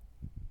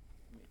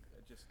 I mean,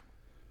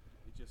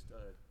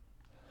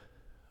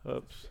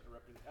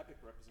 epic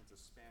represents a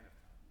span of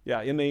time.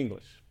 Yeah, in the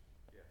English.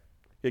 Yeah.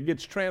 It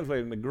gets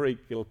translated in the Greek.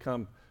 It'll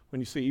come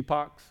when you see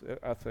epochs.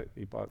 I say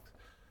epochs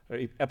or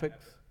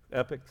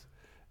epics.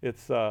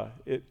 It's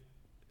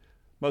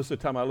most of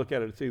the time I look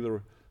at it, it's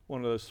either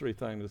one of those three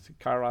things. It's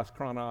kairos,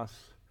 chronos,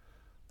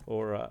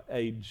 or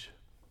age.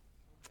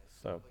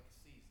 So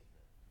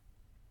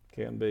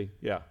can be,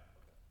 yeah.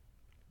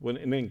 When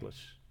in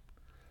English.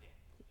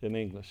 In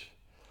English.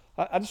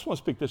 I just want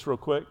to speak this real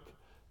quick,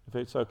 if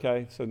it's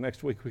okay. So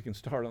next week we can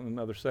start on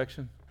another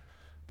section.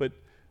 But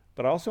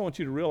I also want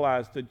you to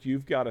realize that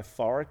you've got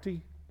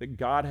authority that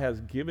God has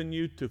given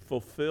you to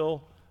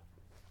fulfill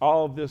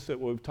all of this that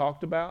we've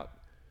talked about.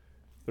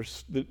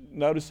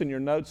 Notice in your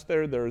notes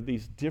there are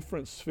these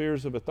different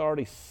spheres of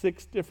authority,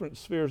 6 different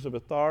spheres of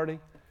authority: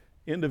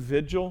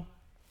 individual,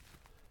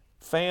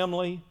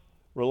 family,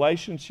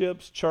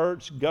 relationships,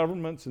 church,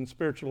 governments, and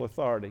spiritual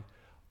authority.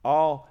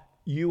 All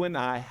you and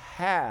I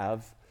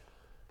have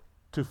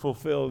to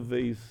fulfill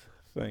these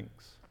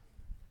things.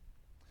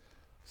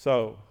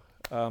 So,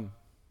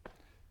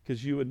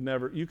 because you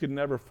could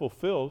never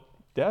fulfill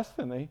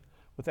destiny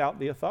without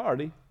the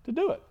authority to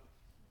do it.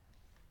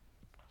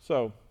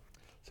 So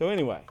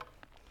anyway,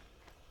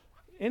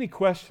 any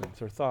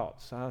questions or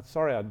thoughts?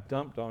 Sorry I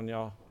dumped on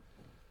y'all.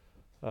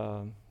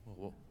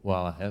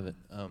 While I have it,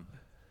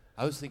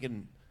 I was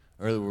thinking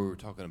earlier we were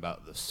talking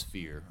about the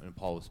sphere, and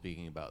Paul was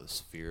speaking about the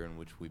sphere in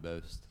which we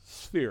boast.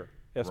 Sphere,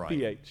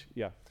 S-P-H, right.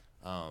 Yeah.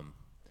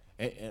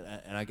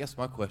 And I guess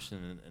my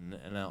question,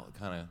 and I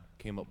kind of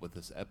came up with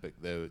this epic,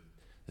 though,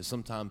 is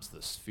sometimes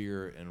the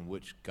sphere in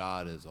which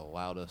God has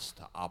allowed us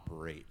to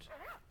operate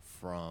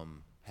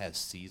from has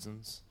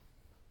seasons.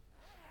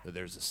 That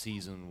there's a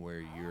season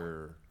where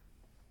you're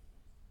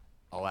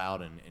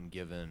allowed and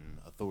given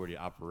authority to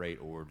operate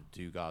or to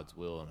do God's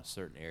will in a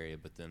certain area,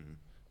 but then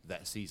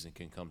that season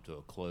can come to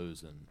a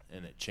close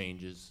and it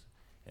changes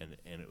and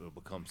it will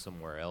become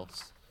somewhere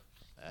else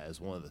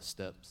as one of the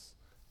steps.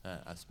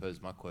 I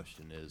suppose my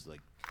question is, like,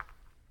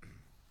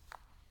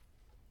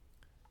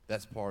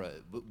 that's part of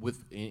it.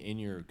 In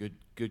your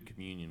good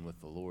communion with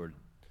the Lord,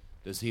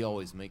 does He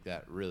always make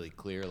that really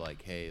clear?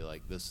 Like, hey,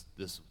 like this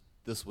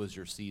was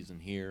your season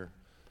here,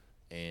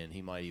 and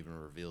He might even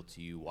reveal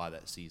to you why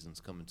that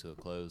season's coming to a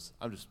close.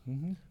 I'm just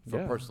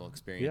from personal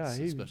experience,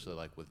 especially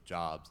like with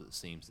jobs. It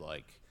seems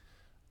like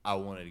I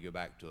wanted to go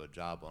back to a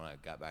job when I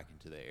got back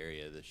into the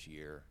area this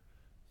year,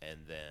 and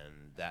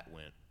then that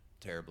went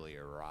terribly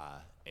awry.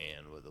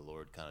 And what the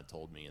Lord kind of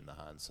told me in the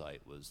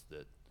hindsight was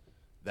that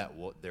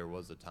there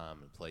was a time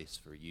and place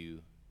for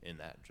you in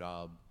that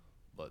job,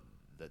 but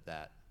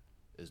that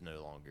is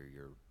no longer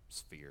your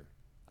sphere.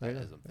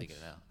 As I'm thinking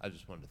now, I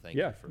just wanted to thank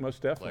you for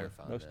clarifying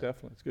that. Most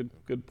definitely. It's a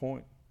good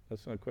point.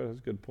 That's a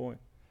good point.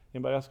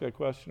 Anybody else got a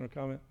question or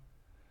comment?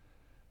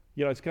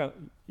 You know, it's kind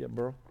of,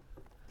 Burl?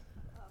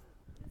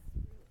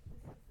 This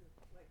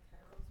isn't like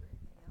Kairos or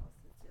anything else.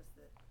 It's just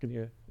that. Can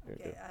you?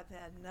 Okay, I've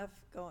had enough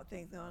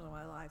things going on in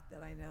my life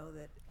that I know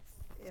that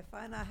if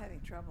I'm not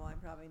having trouble, I'm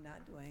probably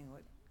not doing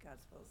what God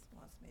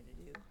wants me to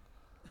do.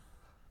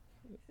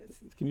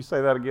 Can you say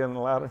that again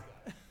louder?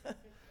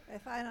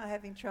 If I'm not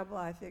having trouble,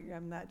 I figure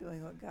I'm not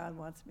doing what God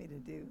wants me to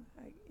do.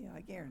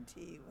 I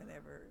guarantee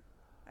whenever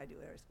I do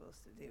what I'm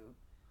supposed to do,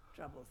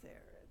 trouble's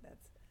there.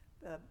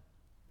 That's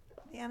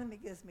the enemy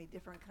gives me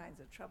different kinds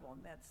of trouble,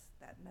 and that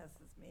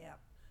messes me up.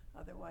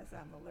 Otherwise,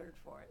 I'm alert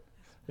for it.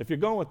 If you're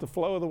going with the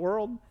flow of the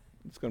world,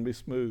 it's going to be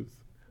smooth.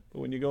 But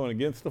when you're going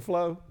against the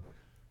flow,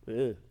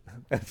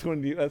 that's where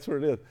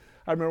it is.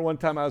 I remember one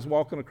time I was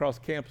walking across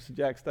campus at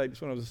Jack State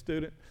just when I was a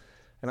student,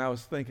 and I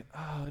was thinking,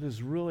 oh, it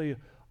is really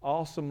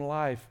awesome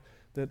life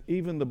that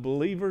even the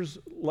believers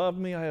love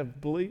me. I have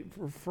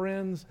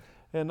friends,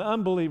 and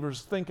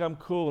unbelievers think I'm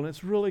cool, and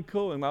it's really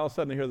cool. And all of a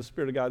sudden I hear the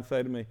Spirit of God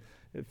say to me,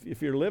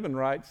 if you're living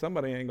right,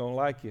 somebody ain't going to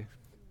like you.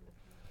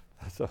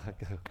 So I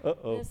go,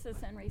 uh-oh. This is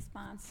in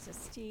response to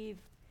Steve.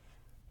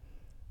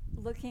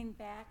 Looking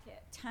back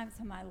at times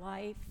in my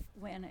life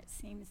when it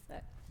seems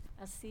that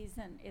a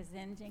season is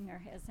ending or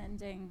has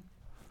ending,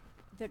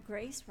 the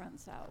grace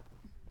runs out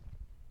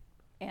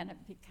and it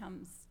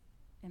becomes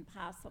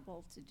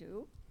impossible to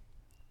do.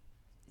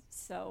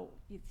 So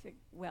you think,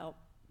 well,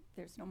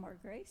 there's no more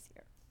grace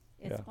here.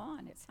 It's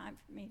gone. It's time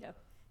for me to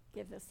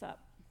give this up.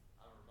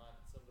 I'm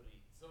reminded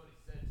somebody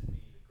said to me,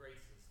 the grace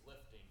is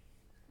lifting.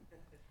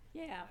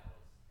 Yeah.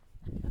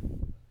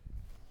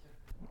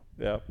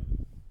 Yeah,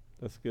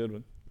 that's a good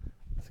one.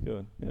 That's a good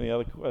one. Any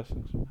other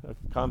questions,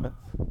 comments?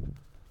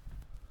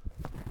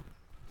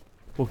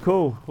 Well,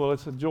 cool. Well,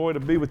 it's a joy to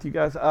be with you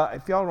guys.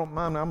 If y'all don't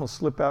mind, I'm going to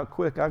slip out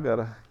quick. I got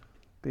to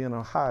be in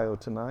Ohio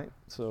tonight,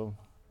 so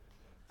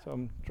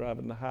I'm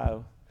driving to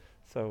Ohio.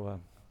 So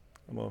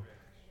we're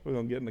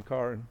going to get in the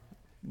car and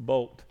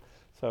bolt.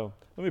 So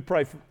let me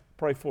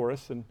pray for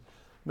us. And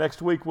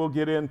next week we'll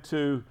get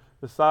into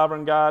the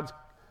sovereign God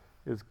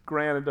is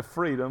granted the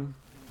freedom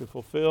to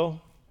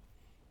fulfill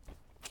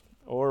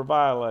or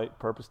violate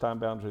purpose, time,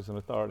 boundaries, and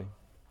authority.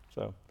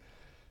 So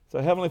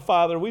Heavenly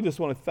Father, we just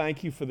want to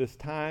thank you for this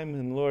time.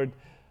 And Lord,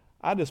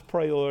 I just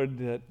pray, Lord,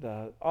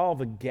 that all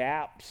the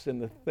gaps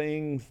and the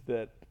things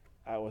that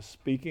I was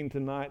speaking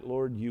tonight,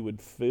 Lord, you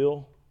would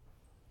fill.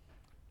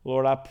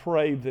 Lord, I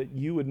pray that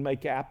you would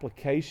make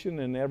application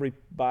in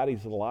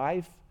everybody's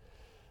life,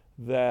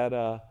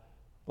 that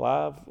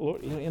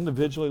Lord,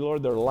 individually,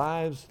 Lord, their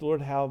lives,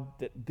 Lord, how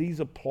that these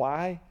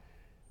apply,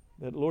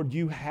 that, Lord,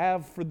 you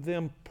have for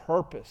them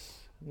purpose.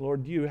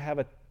 Lord,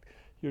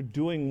 you're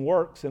doing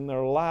works in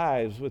their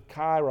lives with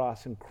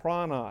Kairos and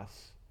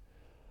Chronos.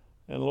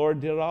 And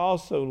Lord, there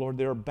also, Lord,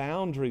 there are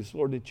boundaries,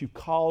 Lord, that you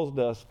caused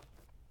us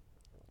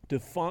to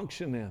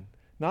function in.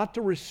 Not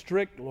to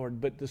restrict, Lord,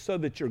 but so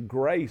that your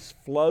grace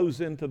flows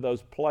into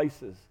those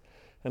places.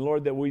 And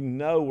Lord, that we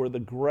know where the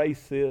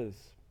grace is,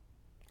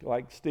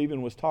 like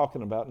Stephen was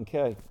talking about in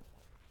Kay.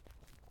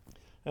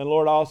 And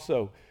Lord,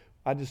 also,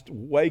 I just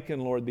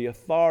awaken, Lord, the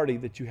authority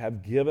that you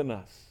have given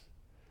us,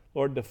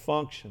 Lord, to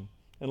function.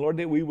 And Lord,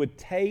 that we would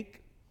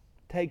take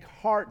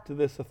heart to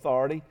this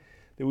authority,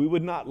 that we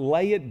would not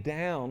lay it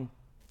down,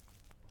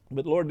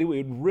 but Lord, that we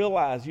would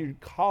realize you're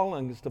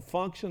calling us to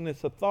function in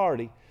this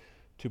authority,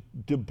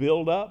 to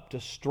build up, to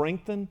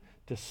strengthen,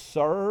 to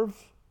serve,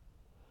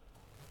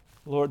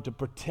 Lord, to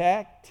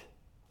protect.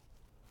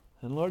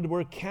 And Lord,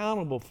 we're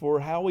accountable for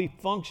how we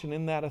function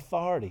in that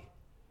authority.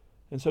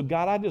 And so,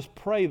 God, I just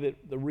pray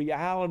that the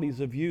realities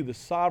of you, the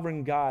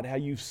sovereign God, how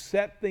you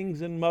set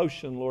things in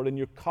motion, Lord, and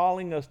you're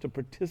calling us to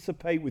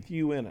participate with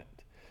you in it,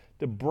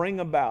 to bring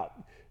about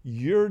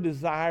your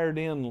desired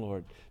end,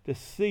 Lord, to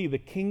see the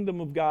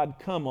kingdom of God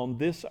come on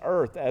this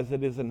earth as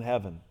it is in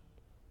heaven.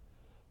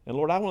 And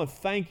Lord, I want to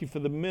thank you for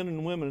the men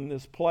and women in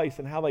this place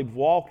and how they've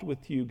walked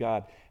with you,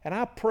 God. And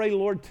I pray,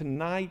 Lord,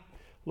 tonight,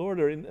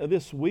 Lord, or in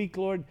this week,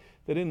 Lord,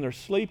 that in their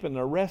sleep and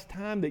their rest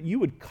time, that you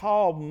would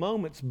call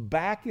moments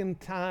back in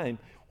time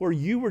where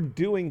you were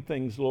doing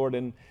things, Lord,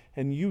 and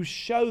you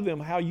show them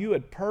how you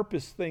had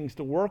purposed things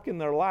to work in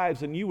their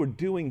lives and you were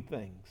doing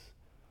things.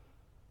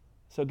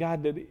 So,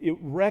 God, that it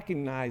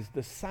recognized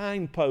the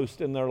signpost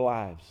in their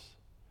lives.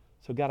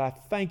 So, God, I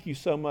thank you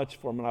so much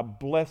for them, and I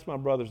bless my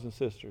brothers and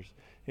sisters.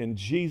 In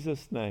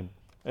Jesus' name,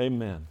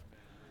 amen.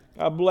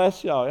 God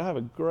bless y'all. Y'all have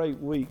a great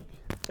week.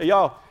 Hey,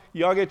 y'all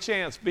get a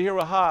chance. Be here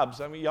with Hobbs.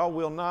 I mean, y'all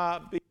will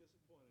not be